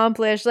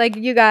accomplished. Like,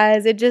 you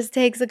guys, it just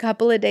takes a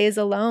couple of days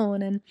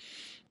alone. And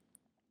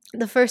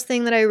the first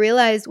thing that I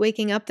realized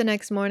waking up the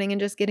next morning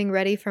and just getting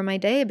ready for my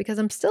day, because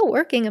I'm still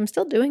working, I'm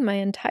still doing my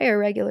entire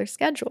regular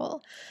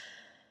schedule,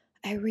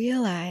 I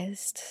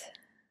realized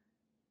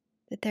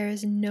that there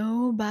is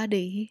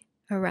nobody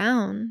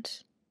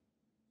around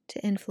to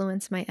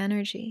influence my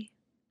energy.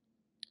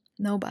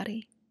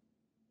 Nobody.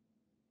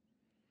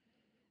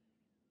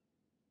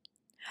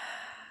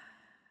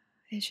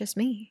 It's just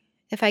me.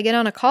 If I get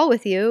on a call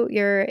with you,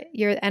 you're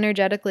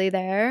energetically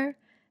there,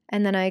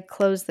 and then I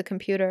close the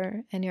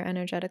computer and you're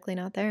energetically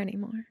not there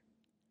anymore.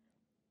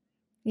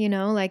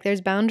 Like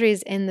there's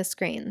boundaries in the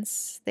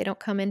screens. They don't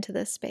come into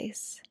this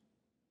space.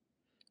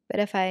 But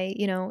if I,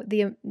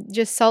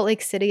 just Salt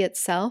Lake City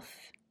itself,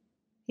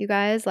 you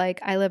guys, like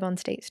I live on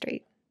State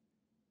Street.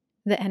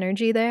 The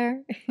energy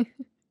there,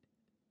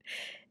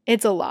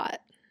 it's a lot.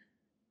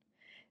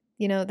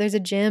 There's a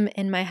gym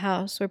in my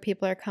house where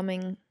people are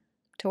coming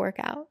to work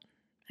out.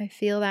 I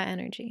feel that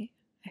energy.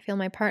 I feel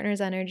my partner's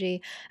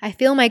energy. I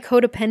feel my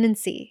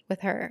codependency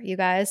with her, you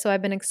guys. So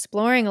I've been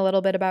exploring a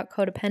little bit about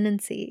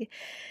codependency.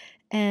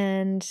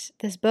 And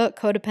this book,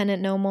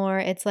 Codependent No More,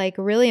 it's like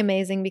really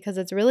amazing because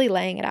it's really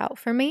laying it out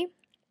for me.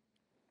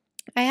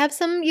 I have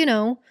some,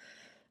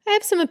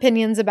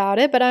 opinions about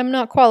it, but I'm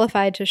not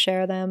qualified to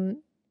share them.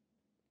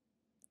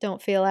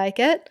 Don't feel like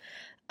it.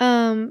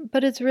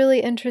 But it's really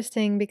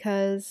interesting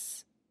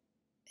because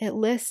it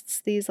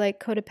lists these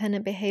like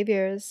codependent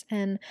behaviors,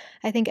 and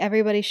I think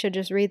everybody should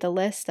just read the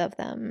list of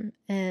them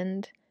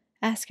and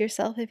ask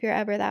yourself if you're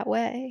ever that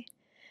way.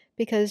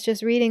 Because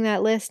just reading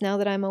that list, now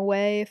that I'm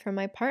away from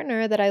my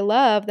partner that I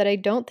love, that I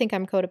don't think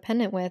I'm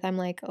codependent with, I'm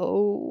like,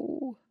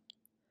 oh,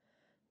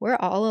 we're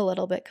all a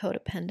little bit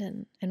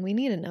codependent, and we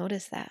need to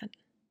notice that.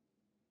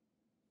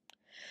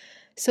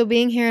 So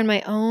being here in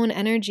my own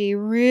energy,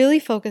 really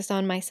focused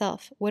on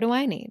myself. What do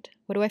I need?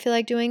 What do I feel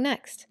like doing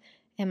next?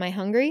 Am I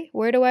hungry?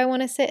 Where do I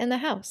want to sit in the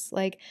house?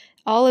 Like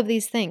all of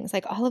these things,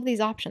 like all of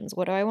these options.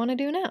 What do I want to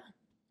do now?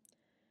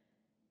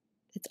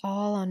 It's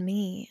all on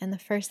me. And the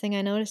first thing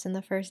I noticed in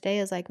the first day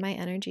is like my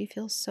energy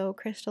feels so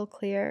crystal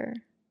clear.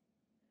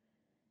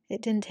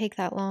 It didn't take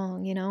that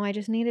long, I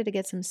just needed to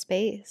get some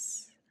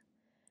space.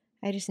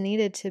 I just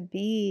needed to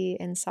be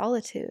in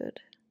solitude.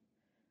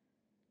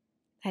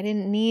 I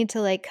didn't need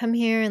to like come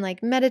here and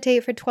like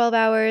meditate for 12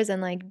 hours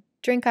and like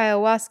drink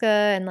ayahuasca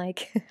and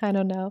like, I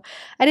don't know.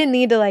 I didn't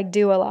need to like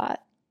do a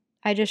lot.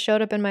 I just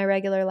showed up in my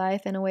regular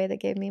life in a way that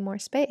gave me more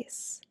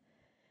space.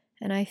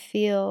 And I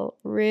feel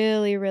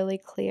really, really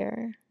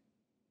clear.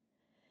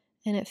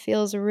 And it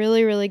feels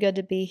really, really good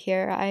to be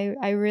here.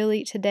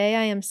 Today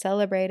I am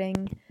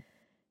celebrating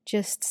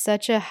just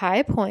such a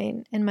high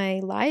point in my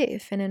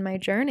life and in my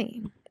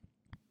journey.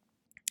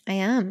 I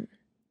am.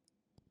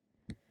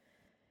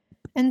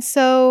 And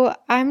so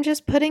I'm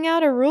just putting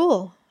out a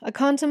rule, a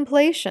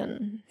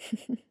contemplation.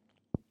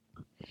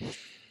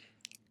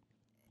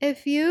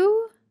 If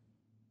you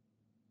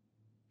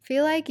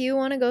feel like you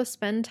want to go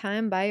spend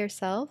time by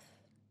yourself,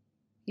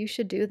 you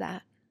should do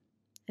that.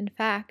 In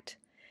fact,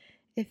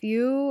 if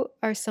you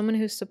are someone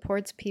who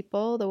supports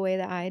people the way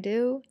that I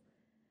do,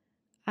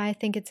 I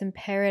think it's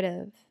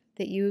imperative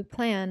that you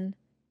plan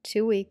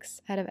 2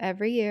 weeks out of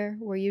every year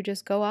where you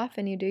just go off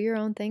and you do your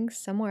own things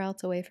somewhere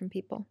else away from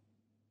people.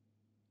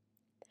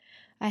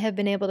 I have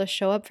been able to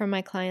show up for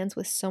my clients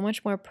with so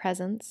much more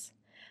presence.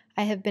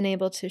 I have been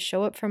able to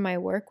show up for my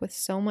work with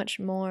so much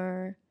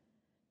more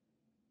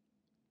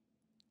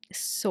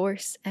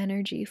source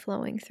energy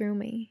flowing through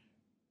me.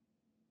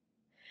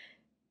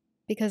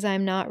 Because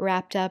I'm not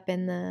wrapped up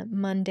in the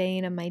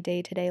mundane of my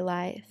day-to-day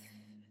life.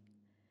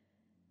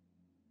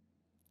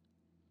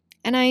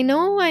 And I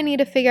know I need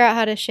to figure out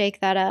how to shake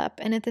that up.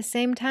 And at the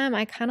same time,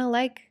 I kind of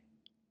like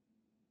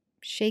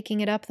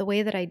shaking it up the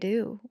way that I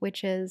do,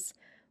 which is,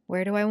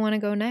 where do I want to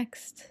go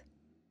next?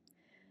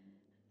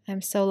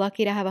 I'm so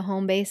lucky to have a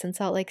home base in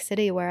Salt Lake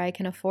City where I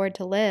can afford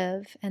to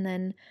live and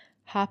then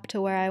hop to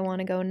where I want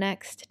to go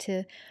next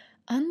to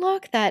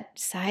unlock that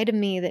side of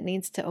me that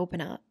needs to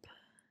open up.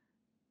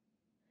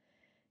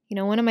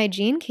 One of my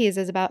gene keys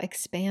is about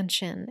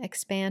expansion,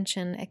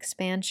 expansion,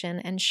 expansion,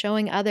 and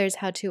showing others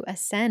how to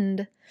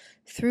ascend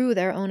through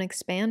their own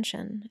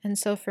expansion. And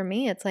so for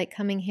me, it's like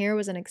coming here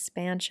was an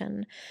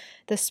expansion.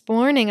 This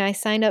morning, I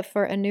signed up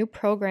for a new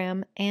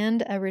program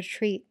and a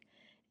retreat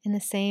in the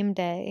same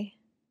day.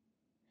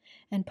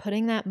 And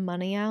putting that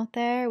money out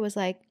there was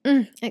like,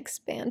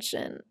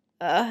 expansion.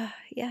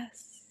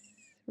 Yes.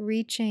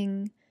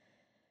 Reaching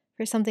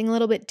for something a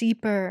little bit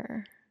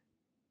deeper.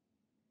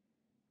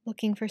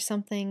 Looking for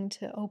something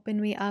to open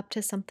me up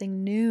to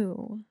something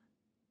new.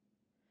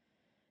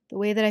 The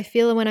way that I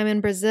feel when I'm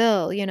in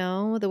Brazil,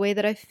 the way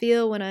that I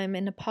feel when I'm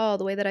in Nepal,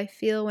 the way that I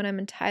feel when I'm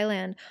in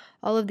Thailand,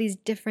 all of these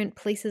different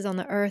places on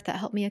the earth that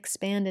help me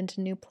expand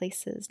into new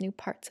places, new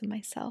parts of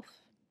myself.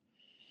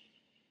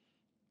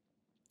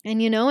 And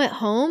at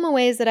home,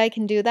 ways that I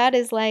can do that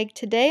is like,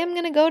 today I'm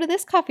going to go to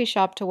this coffee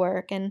shop to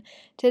work, and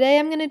today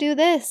I'm going to do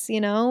this.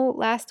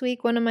 Last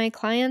week one of my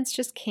clients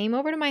just came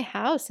over to my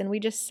house and we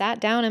just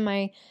sat down in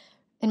my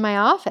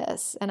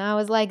office, and I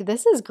was like,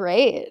 this is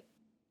great.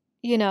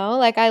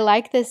 Like I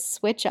like this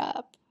switch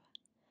up.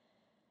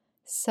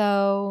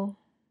 So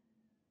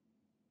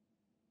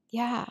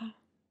yeah,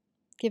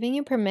 giving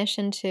you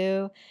permission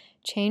to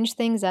change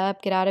things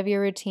up, get out of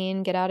your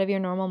routine, get out of your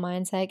normal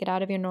mindset, get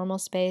out of your normal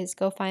space,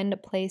 go find a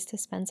place to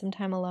spend some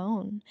time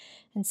alone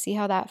and see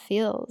how that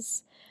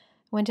feels.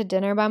 Went to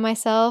dinner by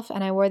myself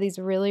and I wore these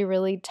really,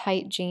 really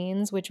tight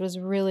jeans, which was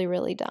really,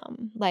 really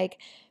dumb. Like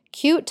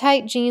cute,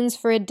 tight jeans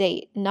for a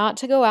date, not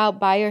to go out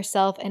by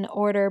yourself and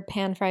order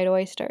pan-fried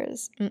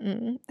oysters.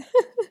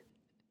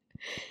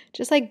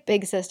 Just like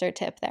big sister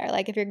tip there.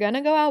 Like if you're going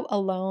to go out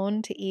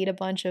alone to eat a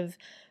bunch of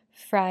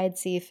fried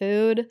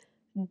seafood,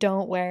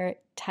 don't wear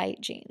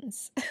tight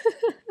jeans.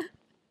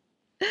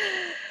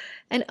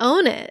 And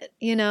own it,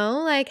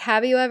 like,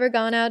 have you ever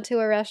gone out to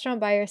a restaurant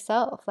by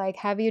yourself? Like,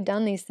 have you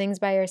done these things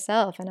by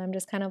yourself? And I'm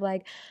just kind of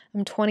like,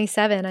 I'm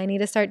 27. I need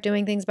to start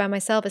doing things by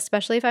myself,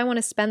 especially if I want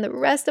to spend the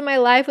rest of my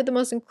life with the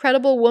most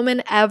incredible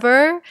woman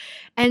ever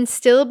and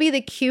still be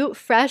the cute,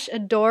 fresh,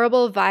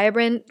 adorable,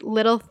 vibrant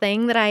little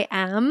thing that I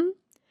am.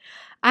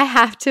 I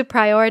have to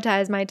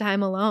prioritize my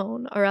time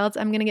alone, or else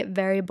I'm going to get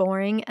very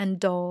boring and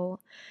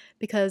dull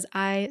because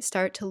I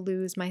start to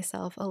lose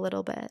myself a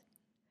little bit.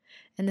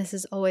 And this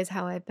is always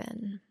how I've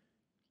been.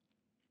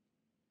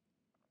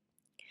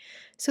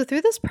 So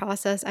through this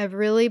process, I've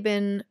really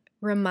been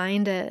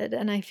reminded,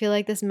 and I feel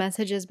like this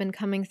message has been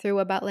coming through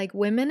about like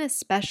women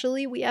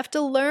especially, we have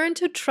to learn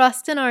to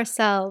trust in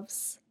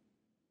ourselves.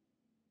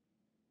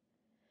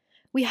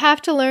 We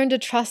have to learn to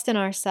trust in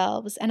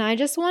ourselves. And I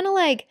just want to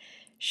like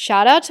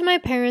shout out to my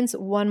parents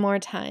one more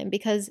time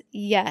because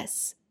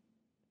yes,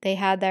 they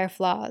had their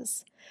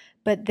flaws,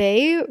 but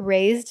they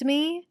raised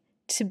me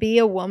to be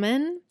a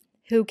woman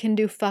who can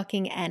do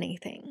fucking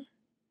anything.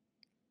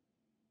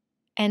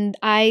 And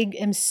I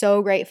am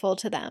so grateful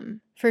to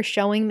them for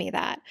showing me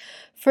that.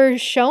 For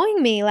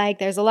showing me like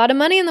there's a lot of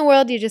money in the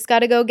world, you just got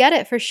to go get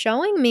it. For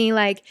showing me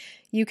like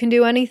you can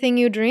do anything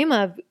you dream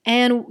of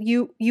and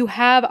you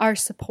have our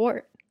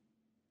support.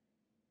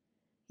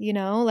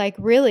 Like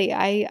really,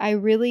 I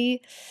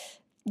really,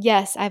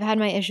 yes, I've had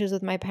my issues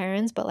with my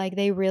parents, but like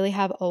they really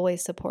have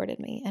always supported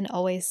me and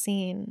always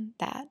seen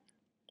that.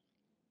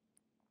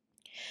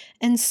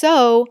 And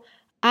so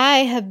I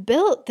have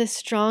built the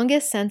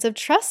strongest sense of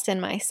trust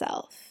in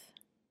myself.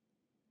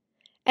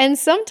 And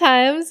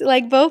sometimes,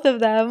 like both of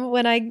them,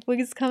 when I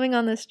was coming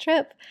on this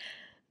trip,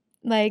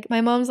 like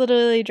my mom's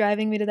literally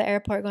driving me to the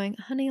airport going,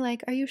 honey,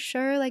 like, are you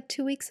sure? Like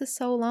 2 weeks is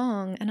so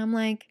long. And I'm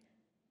like,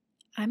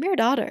 I'm your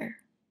daughter.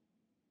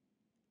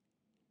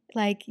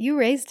 Like you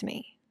raised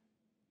me.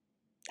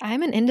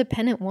 I'm an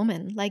independent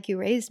woman like you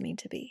raised me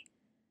to be.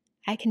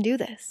 I can do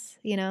this,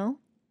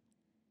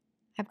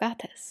 I've got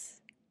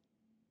this.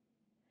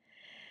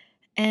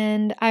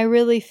 And I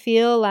really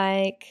feel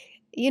like,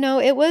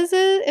 it was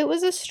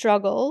a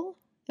struggle.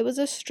 It was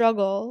a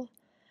struggle,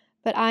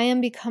 but I am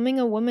becoming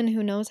a woman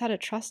who knows how to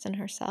trust in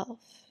herself.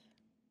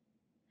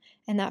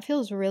 And that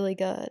feels really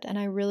good. And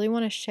I really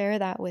want to share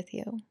that with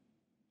you.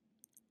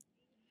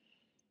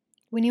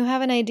 When you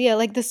have an idea,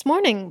 like this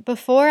morning,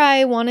 before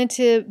I wanted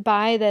to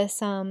buy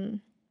this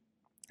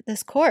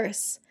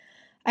course,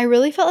 I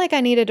really felt like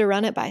I needed to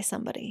run it by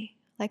somebody.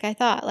 Like I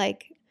thought,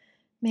 like,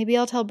 maybe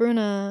I'll tell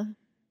Bruna,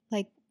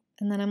 like,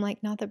 and then I'm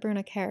like, not that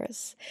Bruna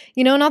cares.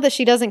 Not that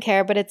she doesn't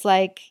care, but it's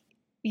like,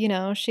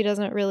 she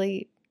doesn't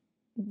really,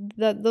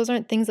 those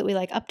aren't things that we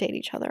like update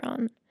each other on.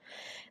 And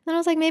then I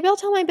was like, maybe I'll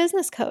tell my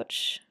business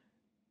coach.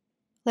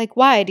 Like,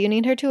 why? Do you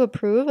need her to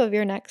approve of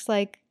your next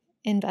like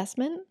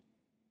investment?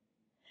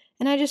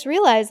 And I just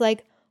realized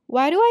like,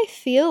 why do I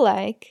feel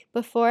like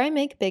before I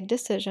make big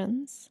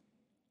decisions,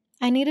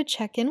 I need to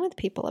check in with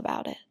people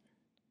about it?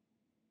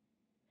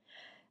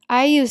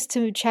 I used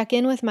to check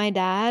in with my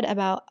dad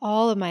about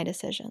all of my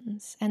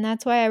decisions. And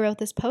that's why I wrote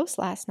this post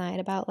last night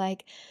about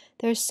like,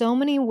 there's so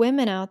many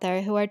women out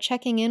there who are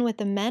checking in with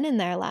the men in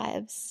their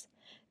lives,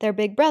 their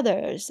big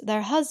brothers,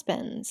 their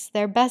husbands,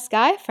 their best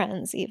guy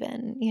friends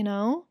even,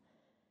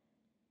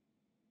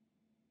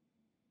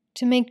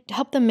 to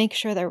help them make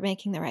sure they're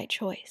making the right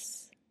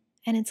choice.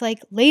 And it's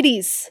like,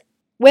 ladies,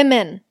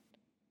 women,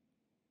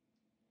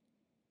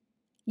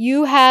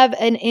 you have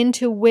an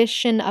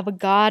intuition of a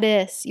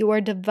goddess. You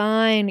are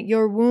divine.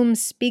 Your womb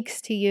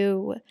speaks to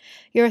you.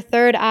 Your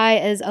third eye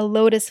is a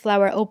lotus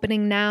flower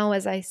opening now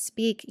as I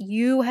speak.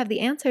 You have the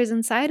answers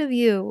inside of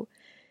you.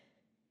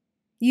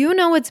 You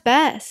know what's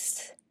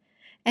best.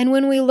 And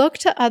when we look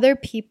to other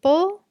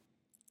people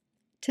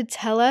to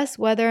tell us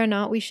whether or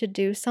not we should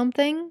do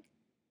something,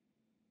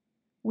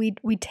 we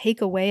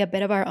take away a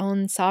bit of our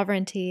own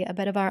sovereignty, a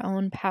bit of our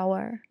own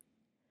power.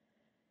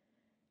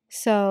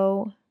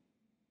 So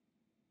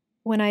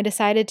when I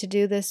decided to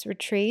do this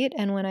retreat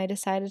and when I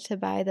decided to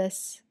buy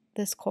this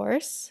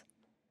course,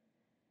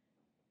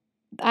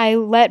 I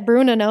let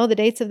Bruna know the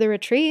dates of the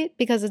retreat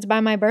because it's by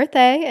my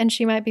birthday and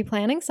she might be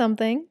planning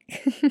something.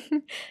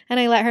 And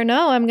I let her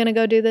know I'm going to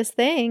go do this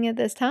thing at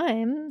this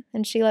time.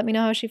 And she let me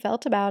know how she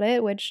felt about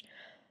it, which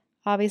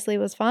obviously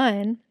was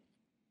fine.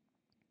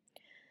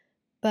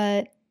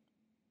 But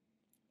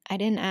I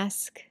didn't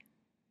ask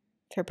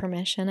for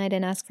permission. I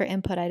didn't ask for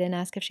input. I didn't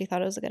ask if she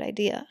thought it was a good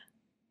idea.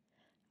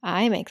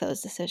 I make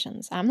those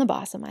decisions. I'm the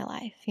boss of my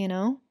life, you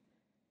know?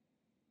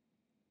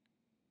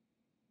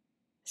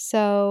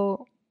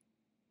 So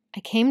I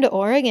came to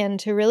Oregon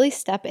to really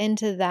step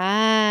into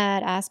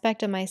that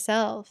aspect of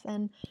myself.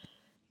 And,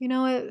 you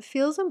know, it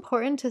feels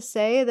important to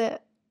say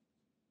that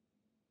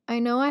I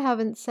know I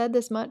haven't said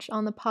this much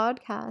on the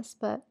podcast,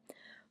 but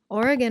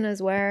Oregon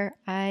is where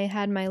I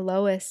had my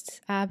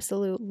lowest,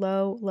 absolute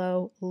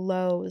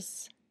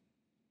lows.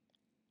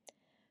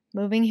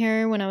 Moving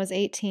here when I was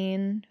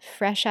 18,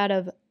 fresh out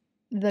of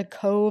the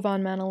Cove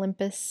on Mount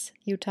Olympus,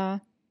 Utah.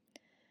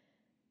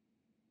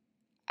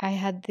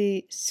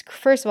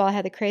 First of all, I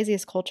had the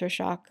craziest culture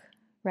shock,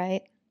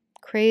 right?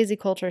 Crazy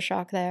culture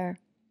shock there.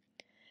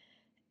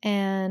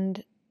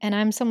 And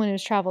I'm someone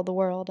who's traveled the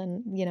world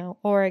and, you know,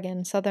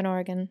 Oregon, Southern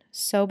Oregon,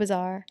 so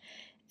bizarre.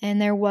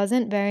 And there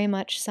wasn't very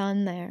much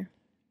sun there.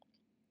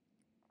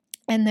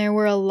 And there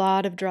were a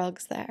lot of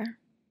drugs there.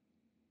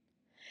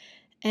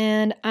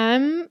 And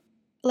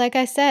like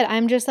I said,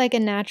 I'm just like a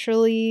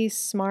naturally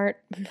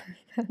smart,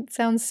 it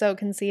sounds so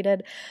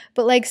conceited,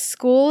 but like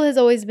school has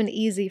always been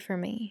easy for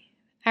me.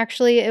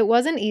 Actually, it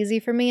wasn't easy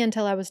for me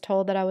until I was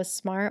told that I was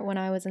smart when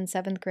I was in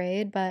 7th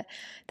grade, but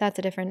that's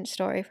a different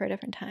story for a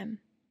different time.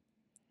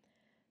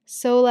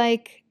 So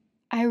like,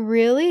 I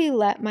really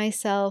let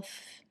myself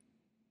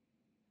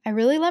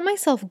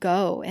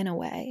go in a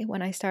way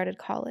when I started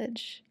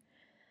college.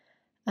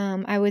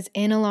 I was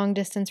in a long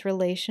distance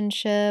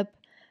relationship.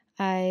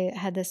 I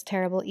had this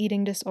terrible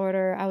eating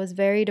disorder. I was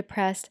very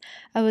depressed.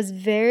 I was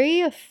very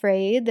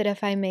afraid that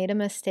if I made a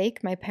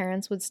mistake, my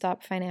parents would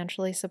stop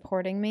financially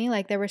supporting me.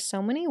 Like there were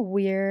so many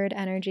weird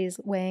energies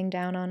weighing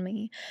down on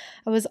me.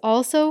 I was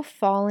also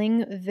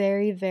falling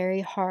very,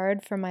 very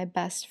hard for my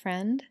best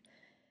friend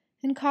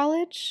in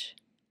college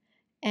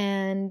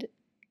and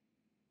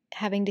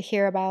having to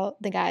hear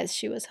about the guys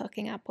she was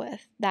hooking up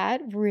with.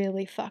 That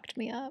really fucked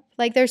me up.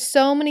 Like there's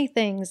so many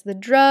things, the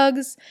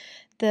drugs,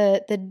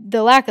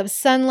 the lack of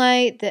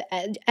sunlight,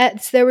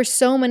 there were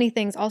so many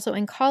things. Also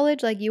in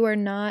college, like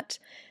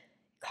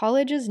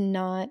college is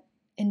not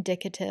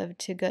indicative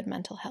to good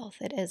mental health.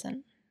 It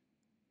isn't.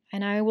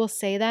 And I will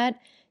say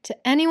that to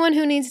anyone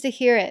who needs to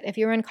hear it. If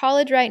you're in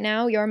college right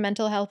now, your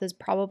mental health is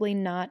probably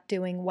not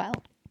doing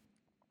well.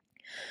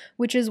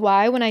 Which is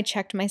why when I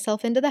checked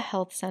myself into the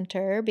health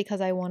center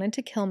because I wanted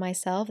to kill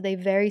myself, they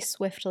very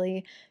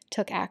swiftly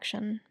took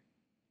action.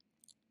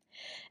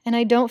 And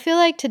I don't feel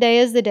like today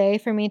is the day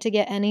for me to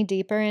get any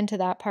deeper into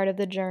that part of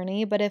the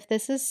journey, but if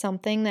this is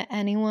something that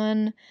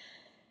anyone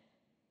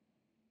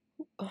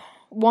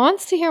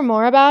wants to hear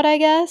more about, I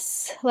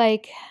guess,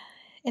 like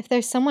if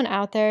there's someone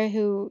out there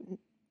who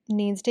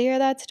needs to hear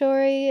that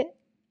story,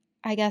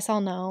 I guess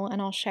I'll know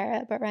and I'll share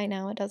it, but right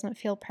now it doesn't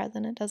feel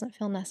present, it doesn't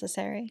feel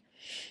necessary.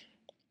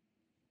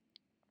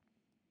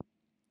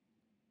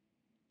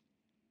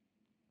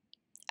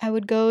 I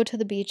would go to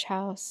the beach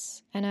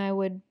house and I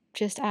would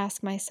just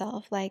ask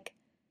myself, like,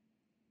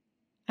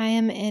 I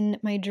am in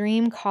my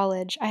dream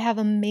college. I have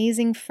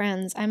amazing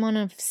friends. I'm on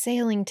a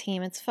sailing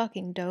team. It's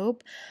fucking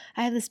dope.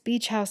 I have this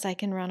beach house I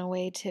can run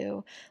away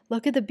to.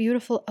 Look at the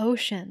beautiful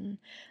ocean.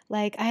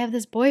 Like, I have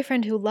this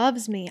boyfriend who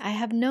loves me. I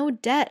have no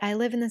debt. I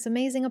live in this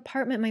amazing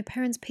apartment my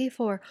parents pay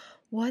for.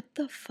 What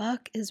the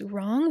fuck is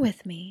wrong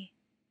with me?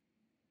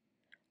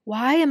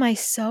 Why am I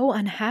so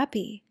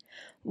unhappy?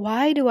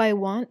 Why do I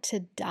want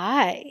to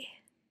die?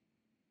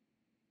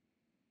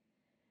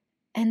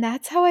 And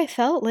that's how I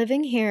felt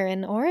living here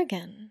in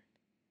Oregon.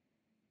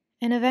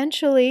 And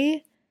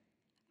eventually,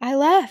 I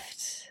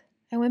left.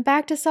 I went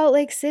back to Salt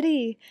Lake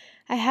City.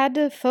 I had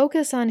to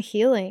focus on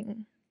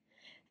healing.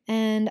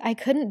 And I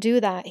couldn't do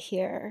that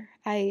here.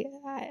 I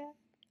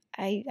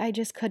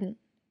just couldn't.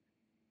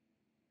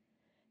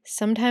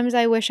 Sometimes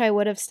I wish I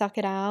would have stuck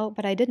it out,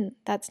 but I didn't.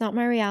 That's not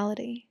my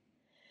reality.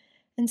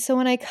 And so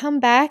when I come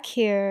back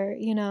here,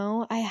 you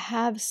know, I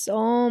have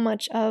so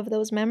much of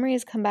those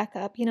memories come back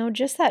up. You know,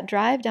 just that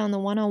drive down the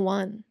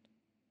 101.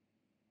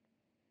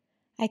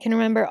 I can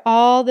remember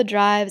all the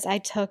drives I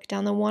took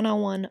down the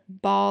 101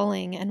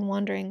 bawling and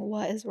wondering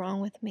what is wrong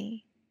with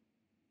me.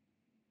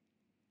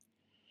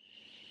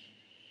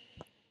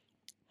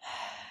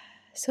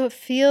 So it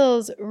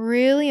feels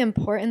really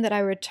important that I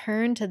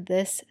return to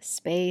this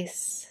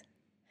space.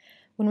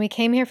 When we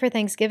came here for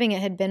Thanksgiving,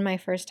 it had been my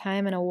first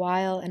time in a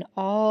while, and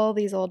all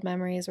these old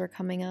memories were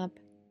coming up.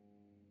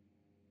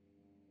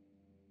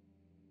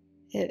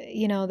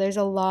 There's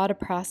a lot of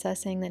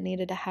processing that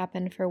needed to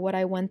happen for what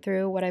I went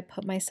through, what I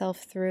put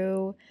myself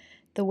through,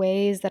 the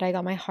ways that I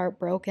got my heart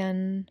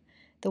broken,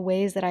 the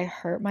ways that I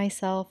hurt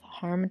myself,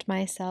 harmed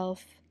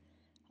myself,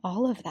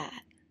 all of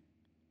that.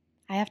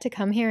 I have to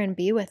come here and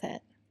be with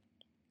it.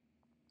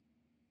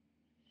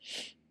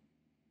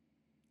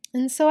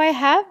 And so I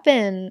have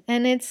been,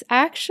 and it's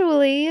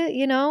actually,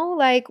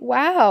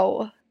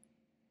 wow.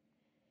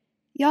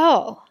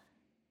 Y'all,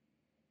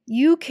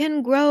 you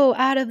can grow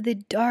out of the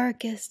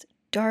darkest,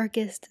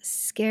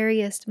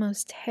 scariest,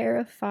 most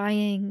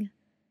terrifying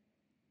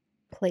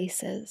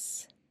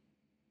places.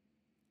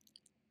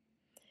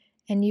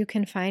 And you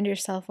can find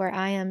yourself where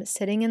I am,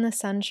 sitting in the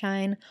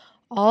sunshine,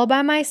 all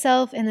by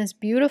myself in this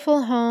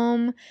beautiful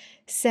home,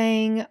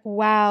 saying,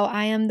 wow,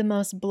 I am the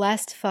most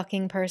blessed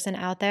fucking person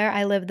out there.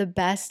 I live the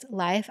best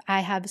life. I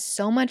have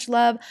so much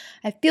love.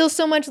 I feel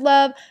so much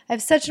love. I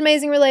have such an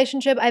amazing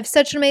relationship. I have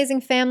such an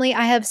amazing family.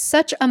 I have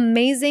such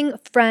amazing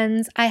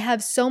friends. I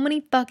have so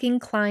many fucking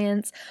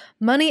clients.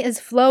 Money is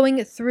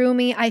flowing through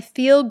me. I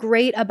feel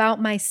great about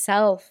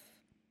myself.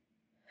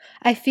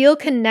 I feel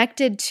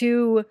connected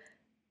to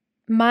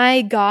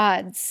my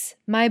gods,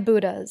 my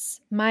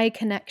Buddhas, my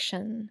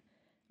connection,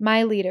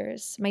 my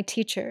leaders, my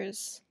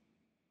teachers,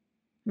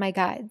 my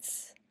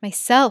guides,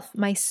 myself,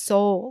 my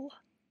soul.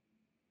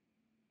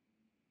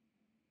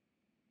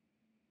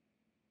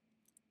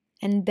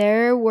 And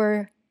there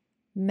were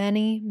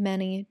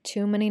many,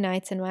 too many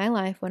nights in my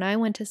life when I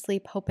went to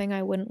sleep hoping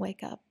I wouldn't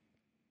wake up.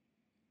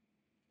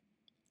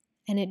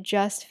 And it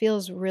just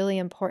feels really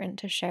important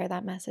to share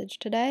that message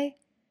today,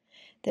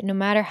 that no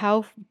matter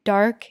how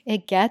dark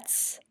it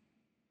gets,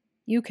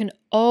 you can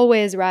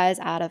always rise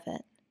out of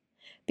it.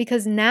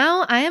 Because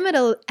now I am at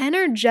an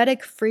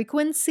energetic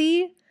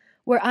frequency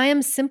where I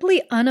am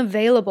simply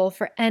unavailable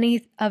for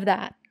any of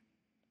that.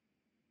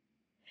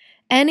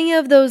 Any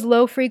of those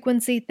low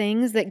frequency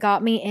things that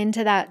got me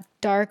into that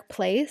dark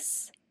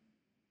place,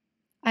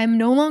 I'm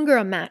no longer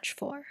a match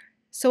for.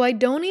 So I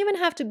don't even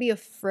have to be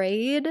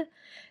afraid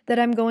that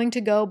I'm going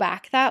to go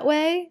back that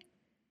way,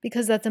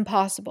 because that's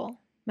impossible.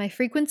 My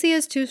frequency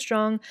is too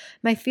strong.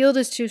 My field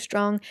is too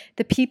strong.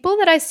 The people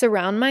that I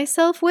surround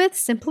myself with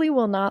simply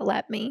will not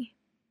let me.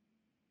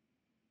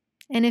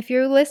 And if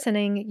you're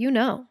listening, you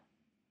know.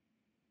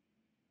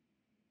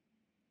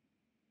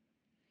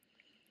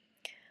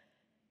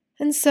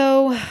 And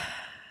so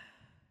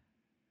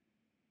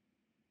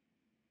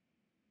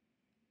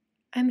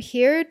I'm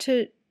here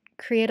to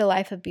create a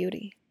life of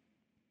beauty.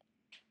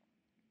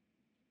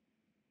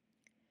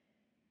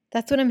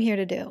 That's what I'm here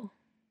to do.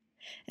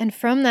 And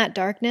from that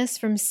darkness,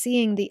 from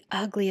seeing the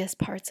ugliest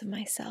parts of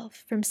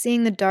myself, from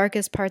seeing the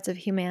darkest parts of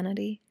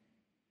humanity,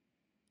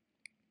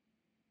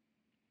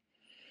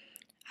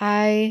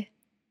 I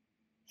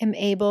am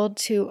able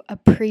to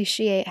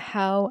appreciate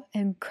how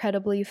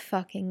incredibly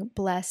fucking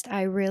blessed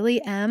I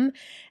really am,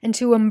 and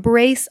to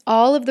embrace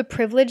all of the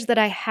privilege that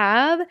I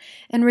have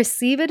and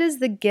receive it as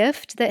the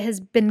gift that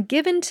has been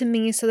given to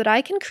me so that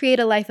I can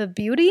create a life of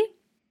beauty.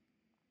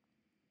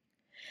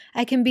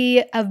 I can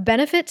be of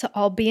benefit to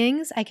all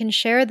beings. I can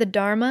share the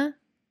Dharma,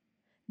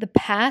 the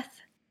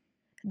path,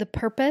 the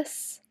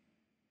purpose,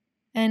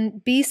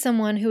 and be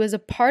someone who is a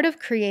part of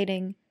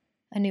creating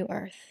a new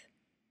earth.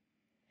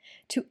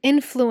 To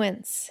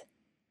influence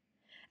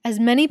as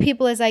many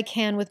people as I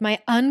can with my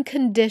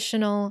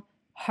unconditional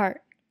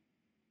heart.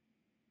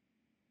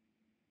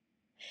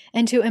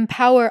 And to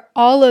empower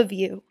all of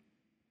you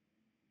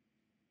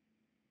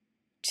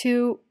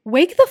to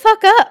wake the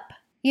fuck up.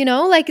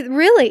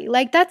 Really,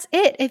 that's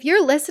it. If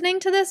you're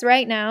listening to this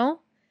right now,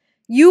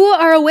 you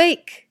are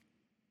awake.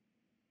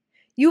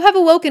 You have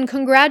awoken.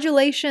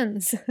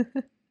 Congratulations.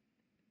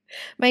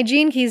 My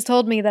gene keys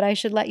told me that I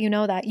should let you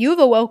know that. You've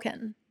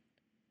awoken.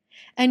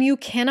 And you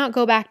cannot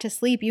go back to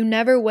sleep. You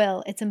never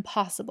will. It's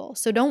impossible.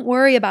 So don't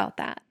worry about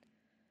that.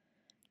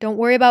 Don't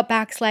worry about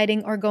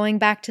backsliding or going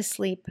back to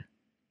sleep.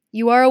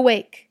 You are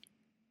awake.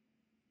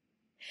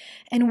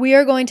 And we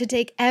are going to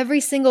take every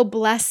single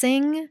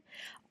blessing,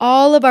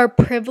 all of our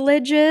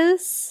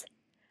privileges,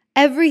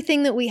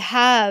 everything that we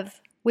have,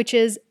 which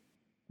is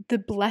the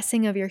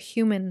blessing of your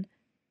human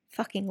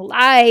fucking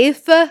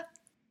life,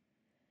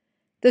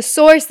 the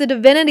source, the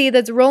divinity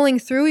that's rolling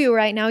through you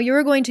right now,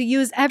 you're going to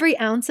use every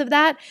ounce of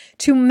that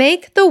to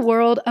make the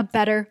world a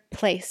better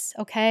place,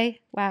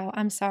 okay? Wow,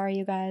 I'm sorry,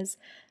 you guys.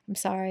 I'm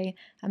sorry.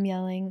 I'm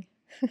yelling.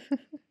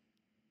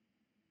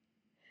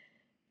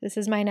 This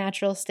is my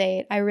natural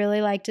state. I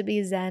really like to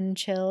be zen,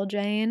 chill,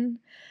 Jane.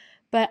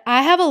 But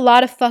I have a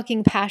lot of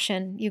fucking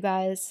passion, you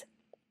guys.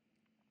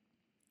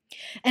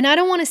 And I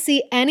don't want to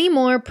see any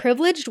more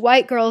privileged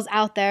white girls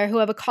out there who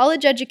have a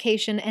college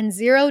education and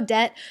zero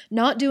debt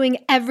not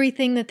doing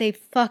everything that they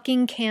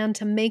fucking can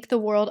to make the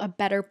world a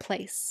better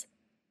place.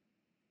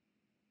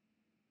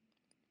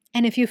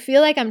 And if you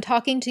feel like I'm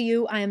talking to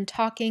you, I am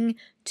talking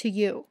to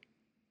you.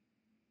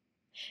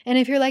 And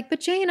if you're like, but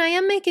Jane, I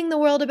am making the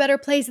world a better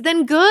place,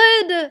 then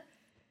good.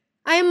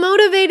 I am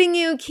motivating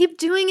you. Keep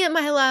doing it,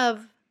 my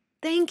love.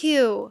 Thank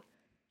you.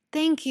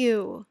 Thank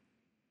you.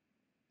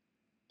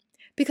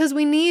 Because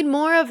we need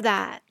more of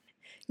that.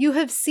 You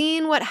have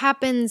seen what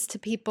happens to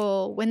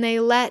people when they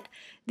let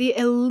the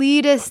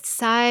elitist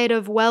side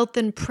of wealth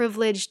and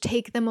privilege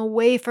take them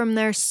away from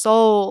their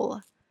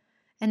soul.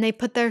 And they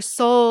put their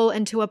soul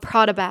into a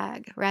Prada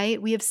bag,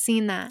 right? We have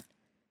seen that.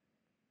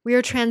 We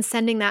are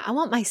transcending that. I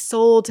want my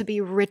soul to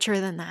be richer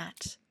than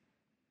that.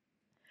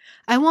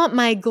 I want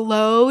my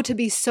glow to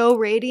be so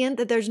radiant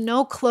that there's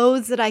no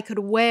clothes that I could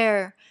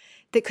wear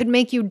that could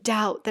make you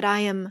doubt that I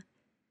am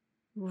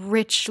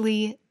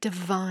richly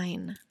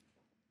divine.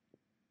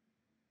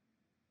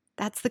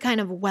 That's the kind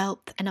of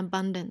wealth and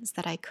abundance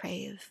that I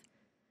crave.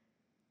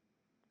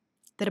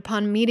 That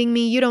upon meeting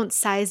me, you don't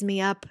size me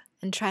up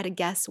and try to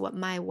guess what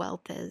my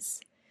wealth is.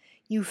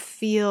 You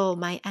feel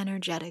my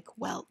energetic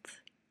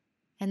wealth.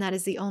 And that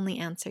is the only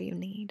answer you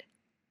need.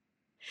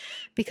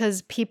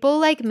 Because people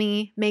like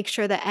me make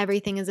sure that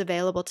everything is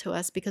available to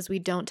us because we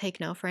don't take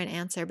no for an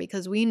answer.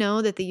 Because we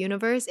know that the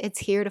universe, it's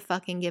here to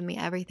fucking give me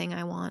everything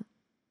I want.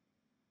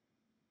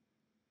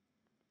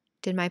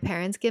 Did my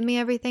parents give me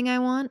everything I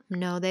want?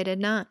 No, they did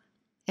not.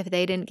 If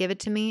they didn't give it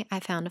to me, I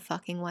found a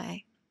fucking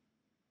way.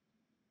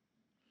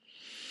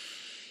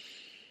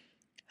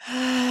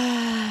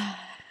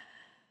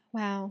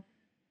 Wow.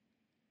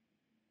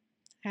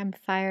 I'm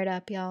fired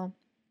up, y'all.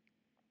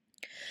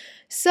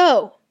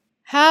 So,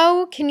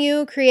 how can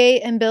you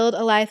create and build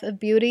a life of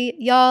beauty?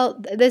 Y'all,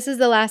 this is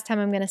the last time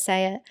I'm going to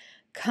say it.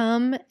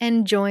 Come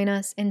and join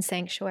us in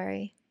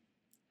Sanctuary.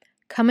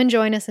 Come and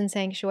join us in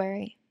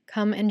Sanctuary.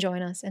 Come and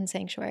join us in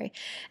Sanctuary.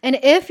 And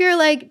if you're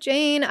like,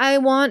 Jane, I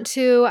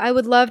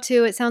would love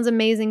to, it sounds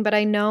amazing, but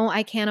I know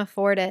I can't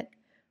afford it.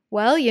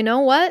 Well, you know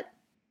what?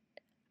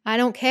 I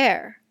don't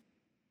care.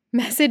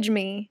 Message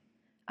me.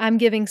 I'm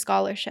giving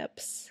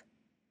scholarships.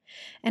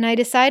 And I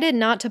decided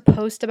not to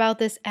post about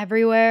this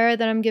everywhere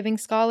that I'm giving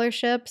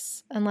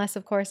scholarships, unless,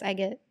 of course,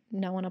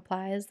 no one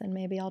applies, then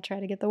maybe I'll try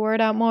to get the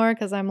word out more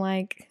because I'm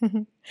like,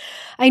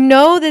 I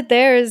know that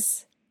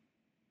there's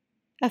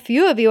a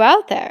few of you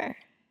out there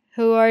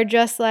who are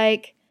just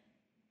like,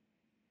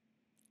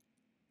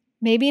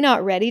 maybe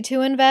not ready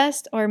to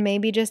invest, or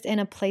maybe just in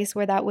a place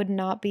where that would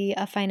not be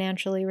a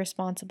financially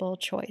responsible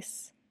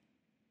choice.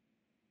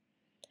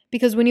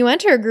 Because when you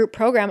enter a group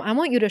program, I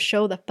want you to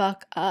show the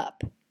fuck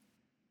up.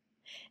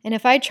 And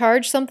if I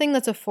charge something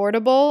that's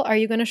affordable, are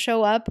you going to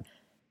show up?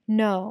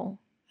 No,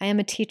 I am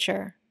a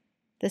teacher.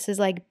 This is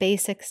like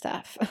basic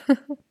stuff.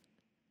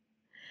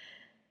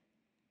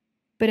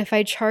 But if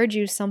I charge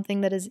you something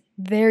that is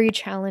very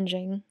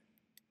challenging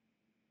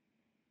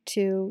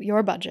to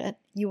your budget,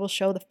 you will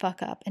show the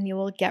fuck up and you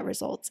will get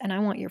results. And I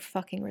want your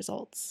fucking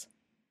results.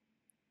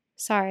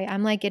 Sorry,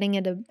 I'm like getting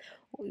into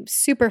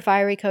super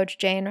fiery Coach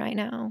Jane right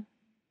now.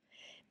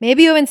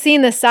 Maybe you haven't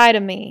seen this side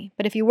of me,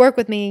 but if you work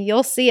with me,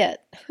 you'll see it.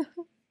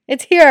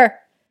 It's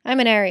here. I'm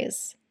an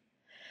Aries.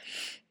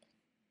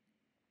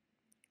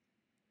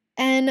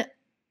 And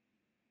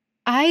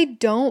I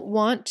don't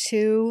want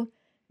to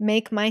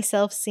make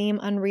myself seem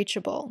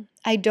unreachable.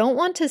 I don't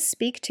want to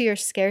speak to your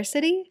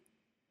scarcity.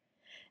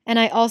 And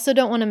I also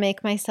don't want to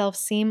make myself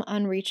seem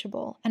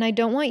unreachable. And I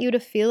don't want you to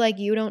feel like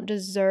you don't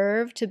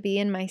deserve to be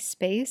in my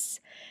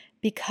space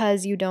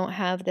because you don't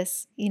have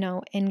this,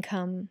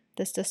 income,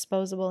 this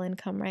disposable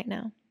income right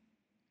now.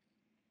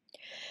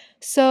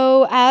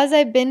 So as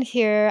I've been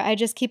here, I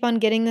just keep on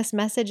getting this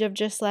message of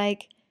just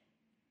like,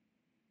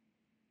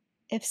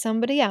 if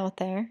somebody out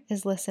there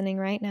is listening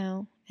right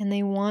now and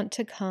they want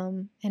to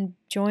come and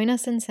join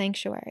us in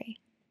Sanctuary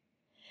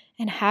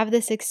and have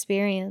this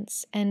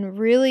experience and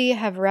really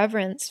have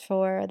reverence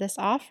for this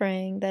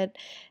offering that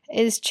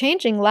is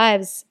changing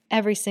lives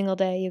every single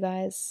day, you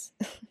guys.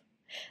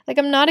 Like,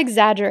 I'm not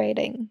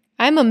exaggerating.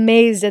 I'm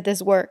amazed at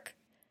this work.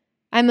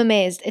 I'm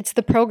amazed. It's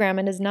the program.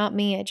 It is not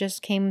me. It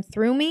just came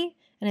through me.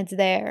 And it's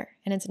there,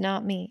 and it's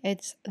not me.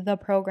 It's the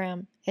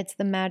program. It's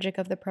the magic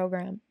of the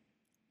program.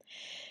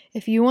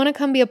 If you want to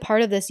come be a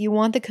part of this, you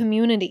want the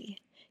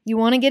community. You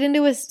want to get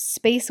into a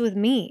space with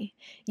me.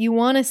 You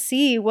want to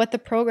see what the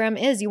program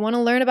is. You want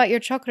to learn about your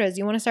chakras.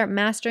 You want to start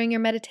mastering your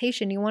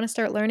meditation. You want to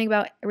start learning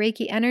about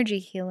Reiki energy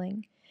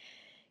healing.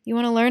 You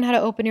want to learn how to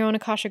open your own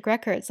Akashic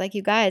records. Like,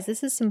 you guys,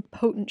 this is some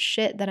potent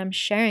shit that I'm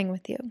sharing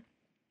with you.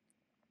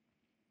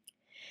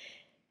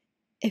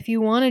 If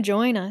you want to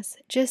join us,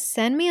 just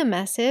send me a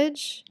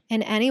message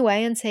in any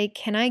way and say,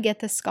 can I get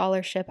the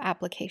scholarship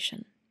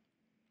application?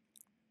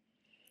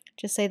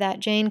 Just say that,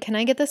 Jane, can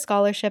I get the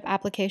scholarship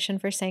application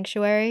for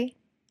Sanctuary?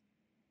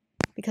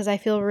 Because I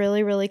feel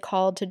really, really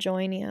called to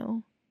join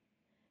you.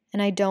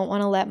 And I don't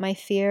want to let my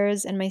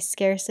fears and my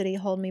scarcity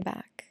hold me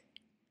back.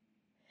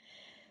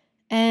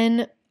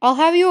 And I'll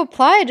have you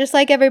apply just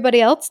like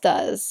everybody else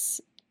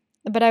does.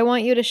 But I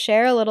want you to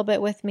share a little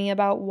bit with me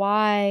about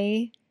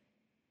why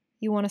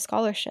you want a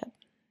scholarship.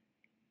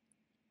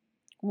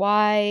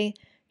 Why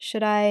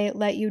should I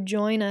let you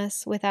join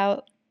us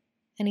without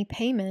any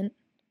payment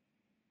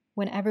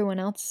when everyone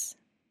else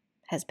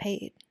has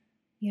paid,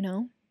 you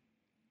know?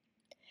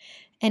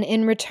 And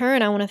in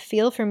return, I want to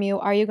feel from you,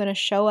 are you going to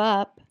show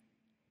up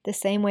the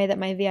same way that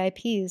my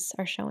VIPs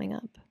are showing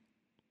up?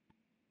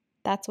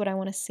 That's what I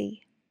want to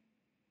see.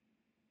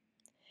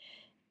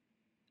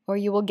 Or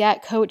you will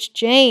get Coach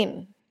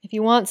Jane if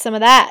you want some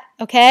of that,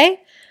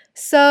 okay?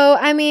 So,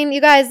 I mean,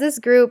 you guys, this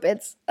group,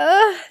 it's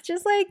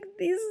just like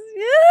these,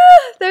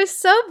 they're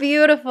so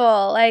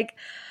beautiful. Like,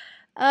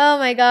 oh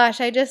my gosh,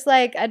 I just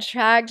like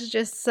attract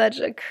just such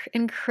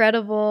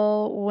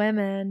incredible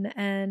women,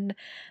 and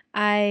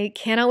I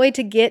cannot wait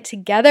to get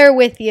together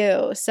with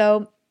you.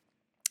 So,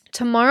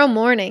 tomorrow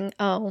morning,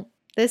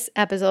 this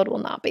episode will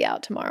not be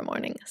out tomorrow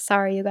morning.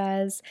 Sorry, you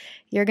guys.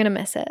 You're going to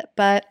miss it.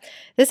 But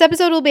this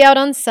episode will be out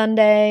on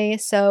Sunday.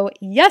 So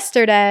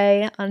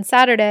yesterday, on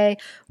Saturday,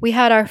 we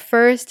had our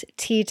first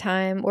tea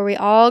time where we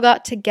all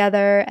got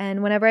together.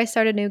 And whenever I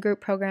start a new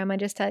group program,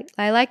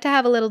 I like to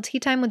have a little tea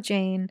time with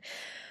Jane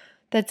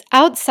that's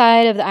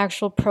outside of the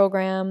actual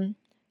program,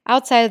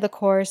 outside of the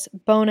course,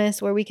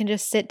 bonus, where we can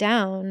just sit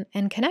down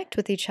and connect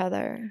with each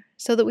other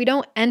so that we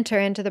don't enter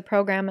into the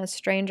program as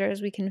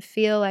strangers. We can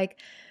feel like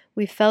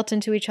we felt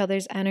into each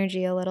other's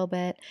energy a little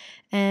bit.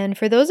 And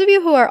for those of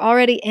you who are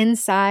already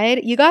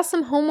inside, you got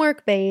some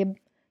homework, babe,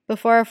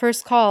 before our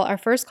first call. Our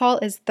first call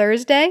is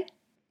Thursday,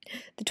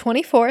 the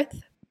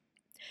 24th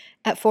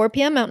at 4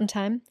 p.m. Mountain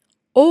Time.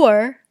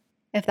 Or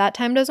if that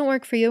time doesn't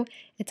work for you,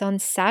 it's on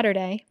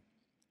Saturday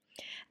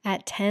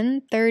at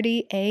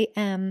 10:30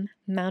 a.m.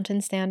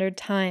 Mountain Standard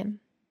Time.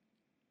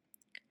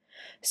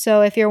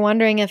 So if you're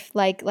wondering if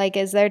like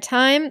is there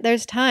time?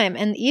 There's time.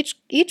 And each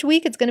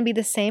week it's going to be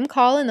the same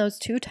call in those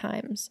two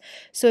times.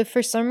 So if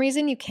for some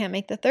reason you can't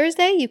make the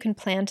Thursday, you can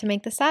plan to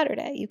make the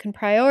Saturday. You can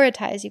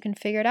prioritize, you can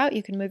figure it out,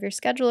 you can move your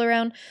schedule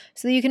around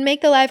so that you can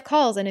make the live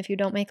calls. And if you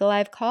don't make a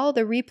live call,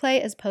 the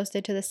replay is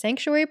posted to the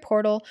Sanctuary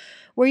portal,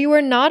 where you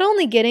are not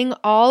only getting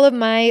all of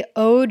my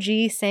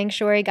OG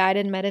Sanctuary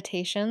guided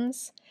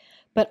meditations,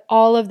 but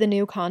all of the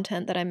new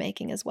content that I'm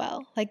making as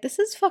well. Like, this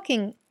is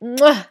fucking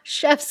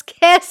chef's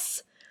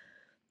kiss.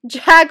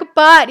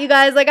 Jackpot, you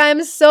guys. Like, I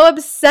am so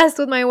obsessed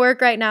with my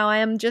work right now. I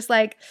am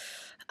the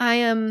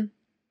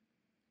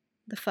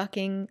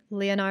fucking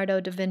Leonardo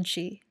da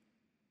Vinci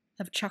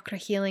of chakra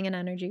healing and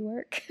energy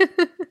work.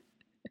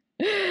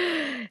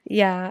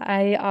 Yeah,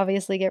 I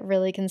obviously get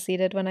really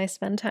conceited when I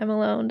spend time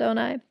alone, don't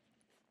I?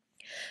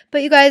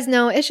 But you guys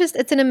know, it's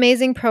an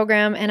amazing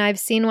program, and I've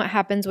seen what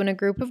happens when a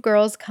group of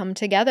girls come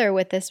together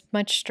with this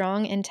much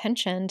strong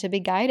intention to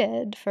be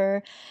guided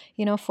for,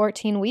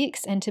 14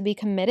 weeks and to be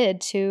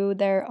committed to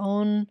their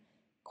own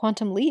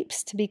quantum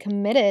leaps, to be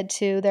committed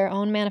to their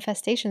own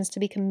manifestations, to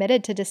be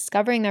committed to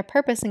discovering their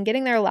purpose and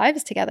getting their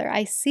lives together.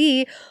 I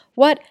see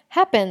what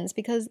happens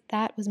because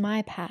that was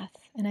my path,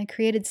 and I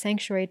created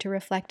Sanctuary to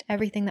reflect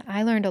everything that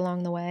I learned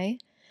along the way,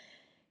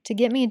 to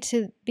get me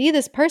to be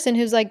this person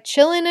who's like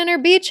chilling in her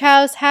beach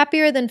house,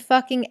 happier than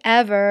fucking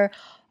ever,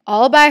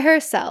 all by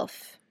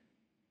herself.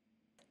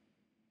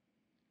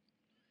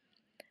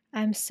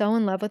 I'm so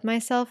in love with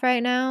myself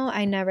right now.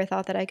 I never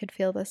thought that I could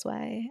feel this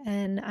way.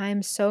 And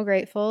I'm so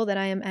grateful that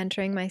I am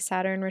entering my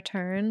Saturn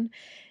return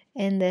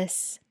in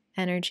this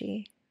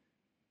energy.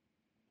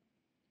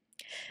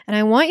 And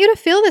I want you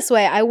to feel this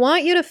way. I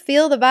want you to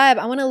feel the vibe.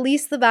 I want to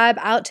lease the vibe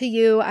out to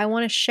you. I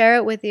want to share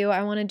it with you.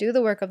 I want to do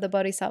the work of the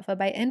Bodhisattva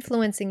by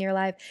influencing your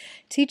life,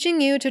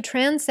 teaching you to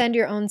transcend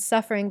your own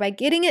suffering by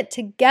getting it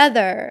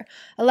together,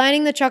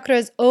 aligning the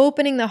chakras,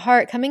 opening the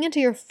heart, coming into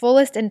your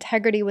fullest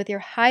integrity with your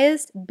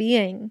highest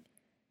being,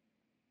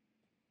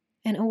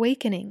 and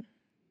awakening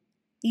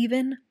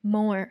even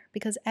more.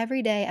 Because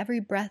every day,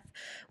 every breath,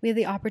 we have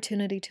the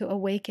opportunity to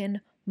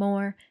awaken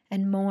more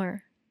and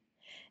more.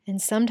 And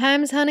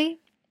sometimes, honey,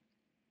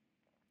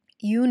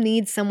 you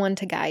need someone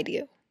to guide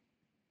you.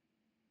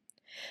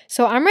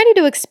 So I'm ready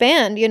to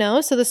expand,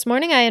 So this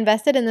morning I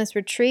invested in this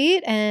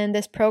retreat and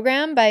this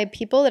program by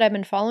people that I've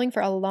been following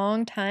for a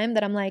long time,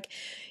 that I'm like,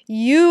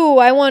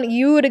 I want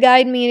you to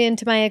guide me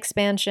into my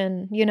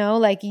expansion,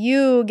 like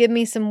you give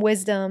me some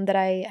wisdom that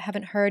I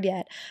haven't heard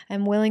yet.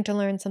 I'm willing to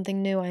learn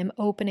something new. I'm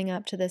opening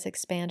up to this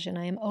expansion.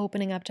 I am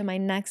opening up to my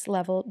next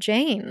level,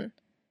 Jane.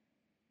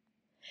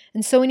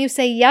 And so when you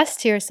say yes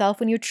to yourself,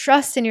 when you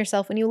trust in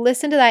yourself, when you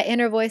listen to that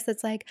inner voice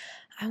that's like,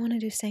 I want to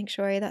do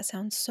Sanctuary, that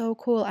sounds so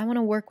cool. I want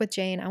to work with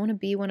Jane. I want to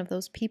be one of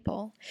those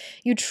people.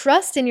 You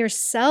trust in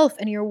yourself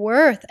and your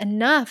worth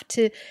enough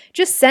to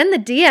just send the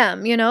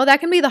DM, That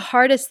can be the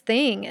hardest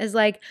thing, is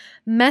like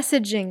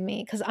messaging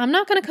me, because I'm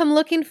not going to come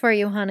looking for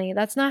you, honey.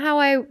 That's not how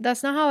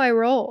I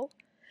roll.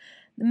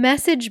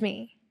 Message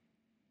me.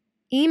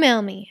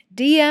 Email me.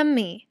 DM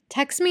me.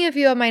 Text me if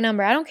you have my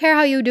number. I don't care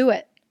how you do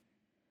it.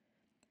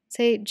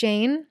 Say,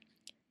 Jane,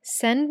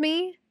 send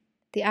me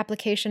the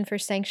application for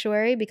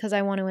Sanctuary because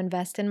I want to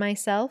invest in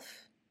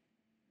myself.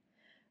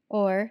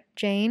 Or,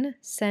 Jane,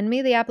 send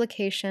me the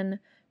application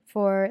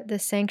for the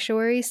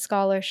Sanctuary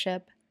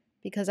Scholarship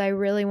because I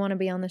really want to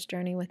be on this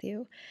journey with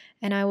you.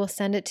 And I will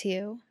send it to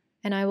you.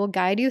 And I will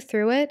guide you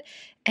through it.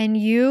 And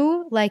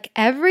you, like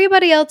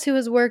everybody else who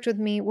has worked with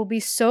me, will be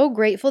so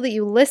grateful that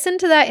you listened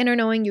to that inner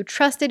knowing, you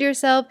trusted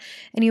yourself,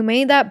 and you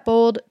made that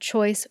bold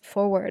choice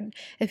forward.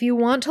 If you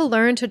want to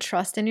learn to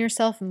trust in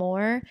yourself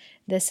more,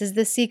 this is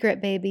the secret,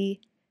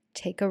 baby.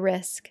 Take a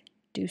risk.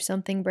 Do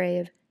something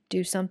brave.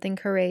 Do something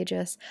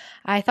courageous.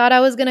 I thought I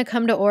was going to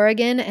come to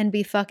Oregon and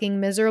be fucking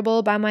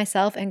miserable by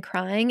myself and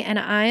crying. And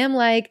I am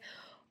like,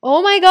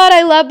 oh my God,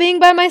 I love being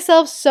by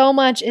myself so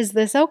much. Is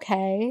this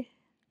okay?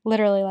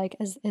 Literally like,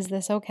 is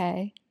this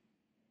okay?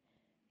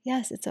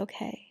 Yes, it's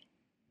okay.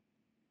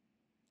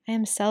 I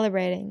am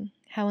celebrating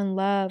how in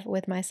love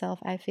with myself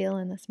I feel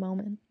in this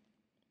moment.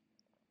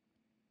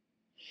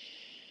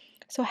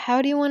 So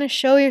how do you want to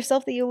show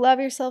yourself that you love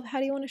yourself? How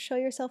do you want to show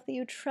yourself that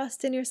you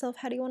trust in yourself?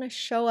 How do you want to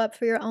show up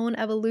for your own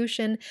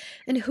evolution?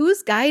 And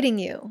who's guiding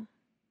you?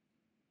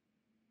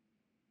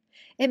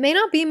 It may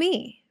not be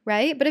me,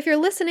 right? But if you're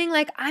listening,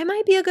 like, I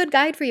might be a good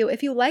guide for you.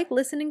 If you like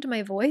listening to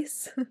my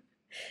voice,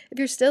 if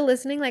you're still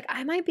listening, like,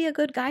 I might be a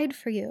good guide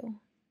for you.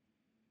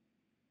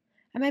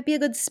 I might be a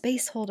good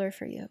space holder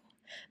for you.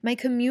 My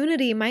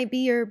community might be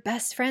your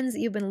best friends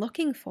that you've been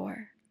looking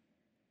for.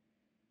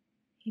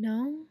 You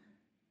know?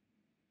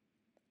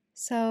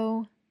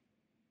 So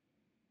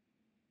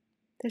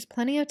there's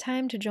plenty of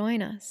time to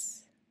join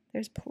us.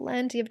 There's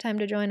plenty of time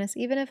to join us,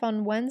 even if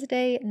on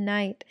Wednesday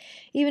night,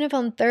 even if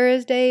on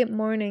Thursday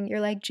morning, you're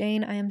like,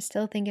 Jane, I am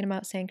still thinking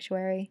about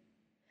Sanctuary.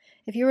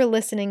 If you were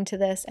listening to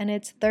this and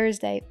it's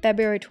Thursday,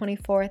 February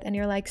 24th, and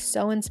you're like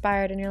so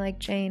inspired and you're like,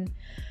 Jane,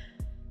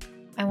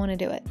 I want to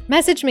do it.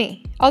 Message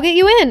me. I'll get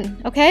you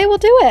in. Okay, we'll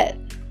do it.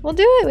 We'll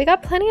do it. We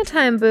got plenty of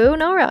time, boo.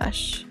 No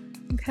rush.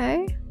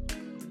 Okay?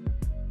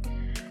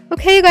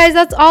 Okay, you guys,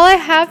 that's all I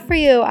have for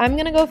you. I'm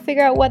going to go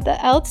figure out what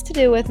else to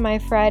do with my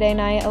Friday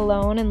night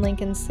alone in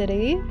Lincoln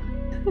City.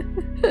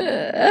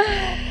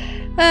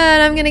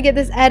 And I'm going to get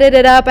this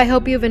edited up. I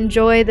hope you've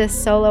enjoyed this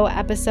solo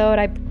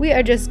episode. We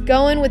are just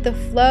going with the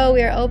flow.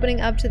 We are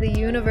opening up to the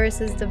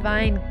universe's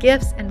divine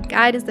gifts and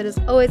guidance that is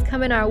always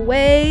coming our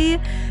way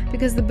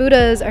because the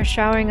Buddhas are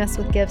showering us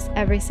with gifts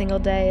every single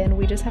day, and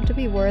we just have to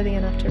be worthy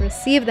enough to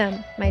receive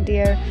them, my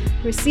dear.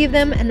 Receive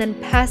them and then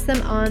pass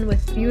them on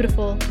with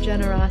beautiful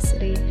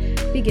generosity.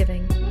 Be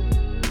giving.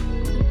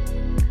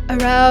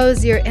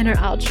 Arouse your inner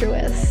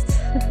altruist.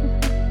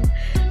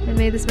 And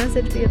may this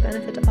message be a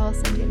benefit to all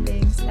sentient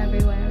beings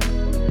everywhere.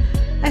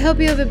 I hope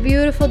you have a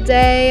beautiful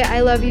day. I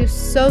love you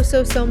so,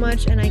 so, so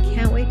much, and I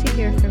can't wait to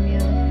hear from you.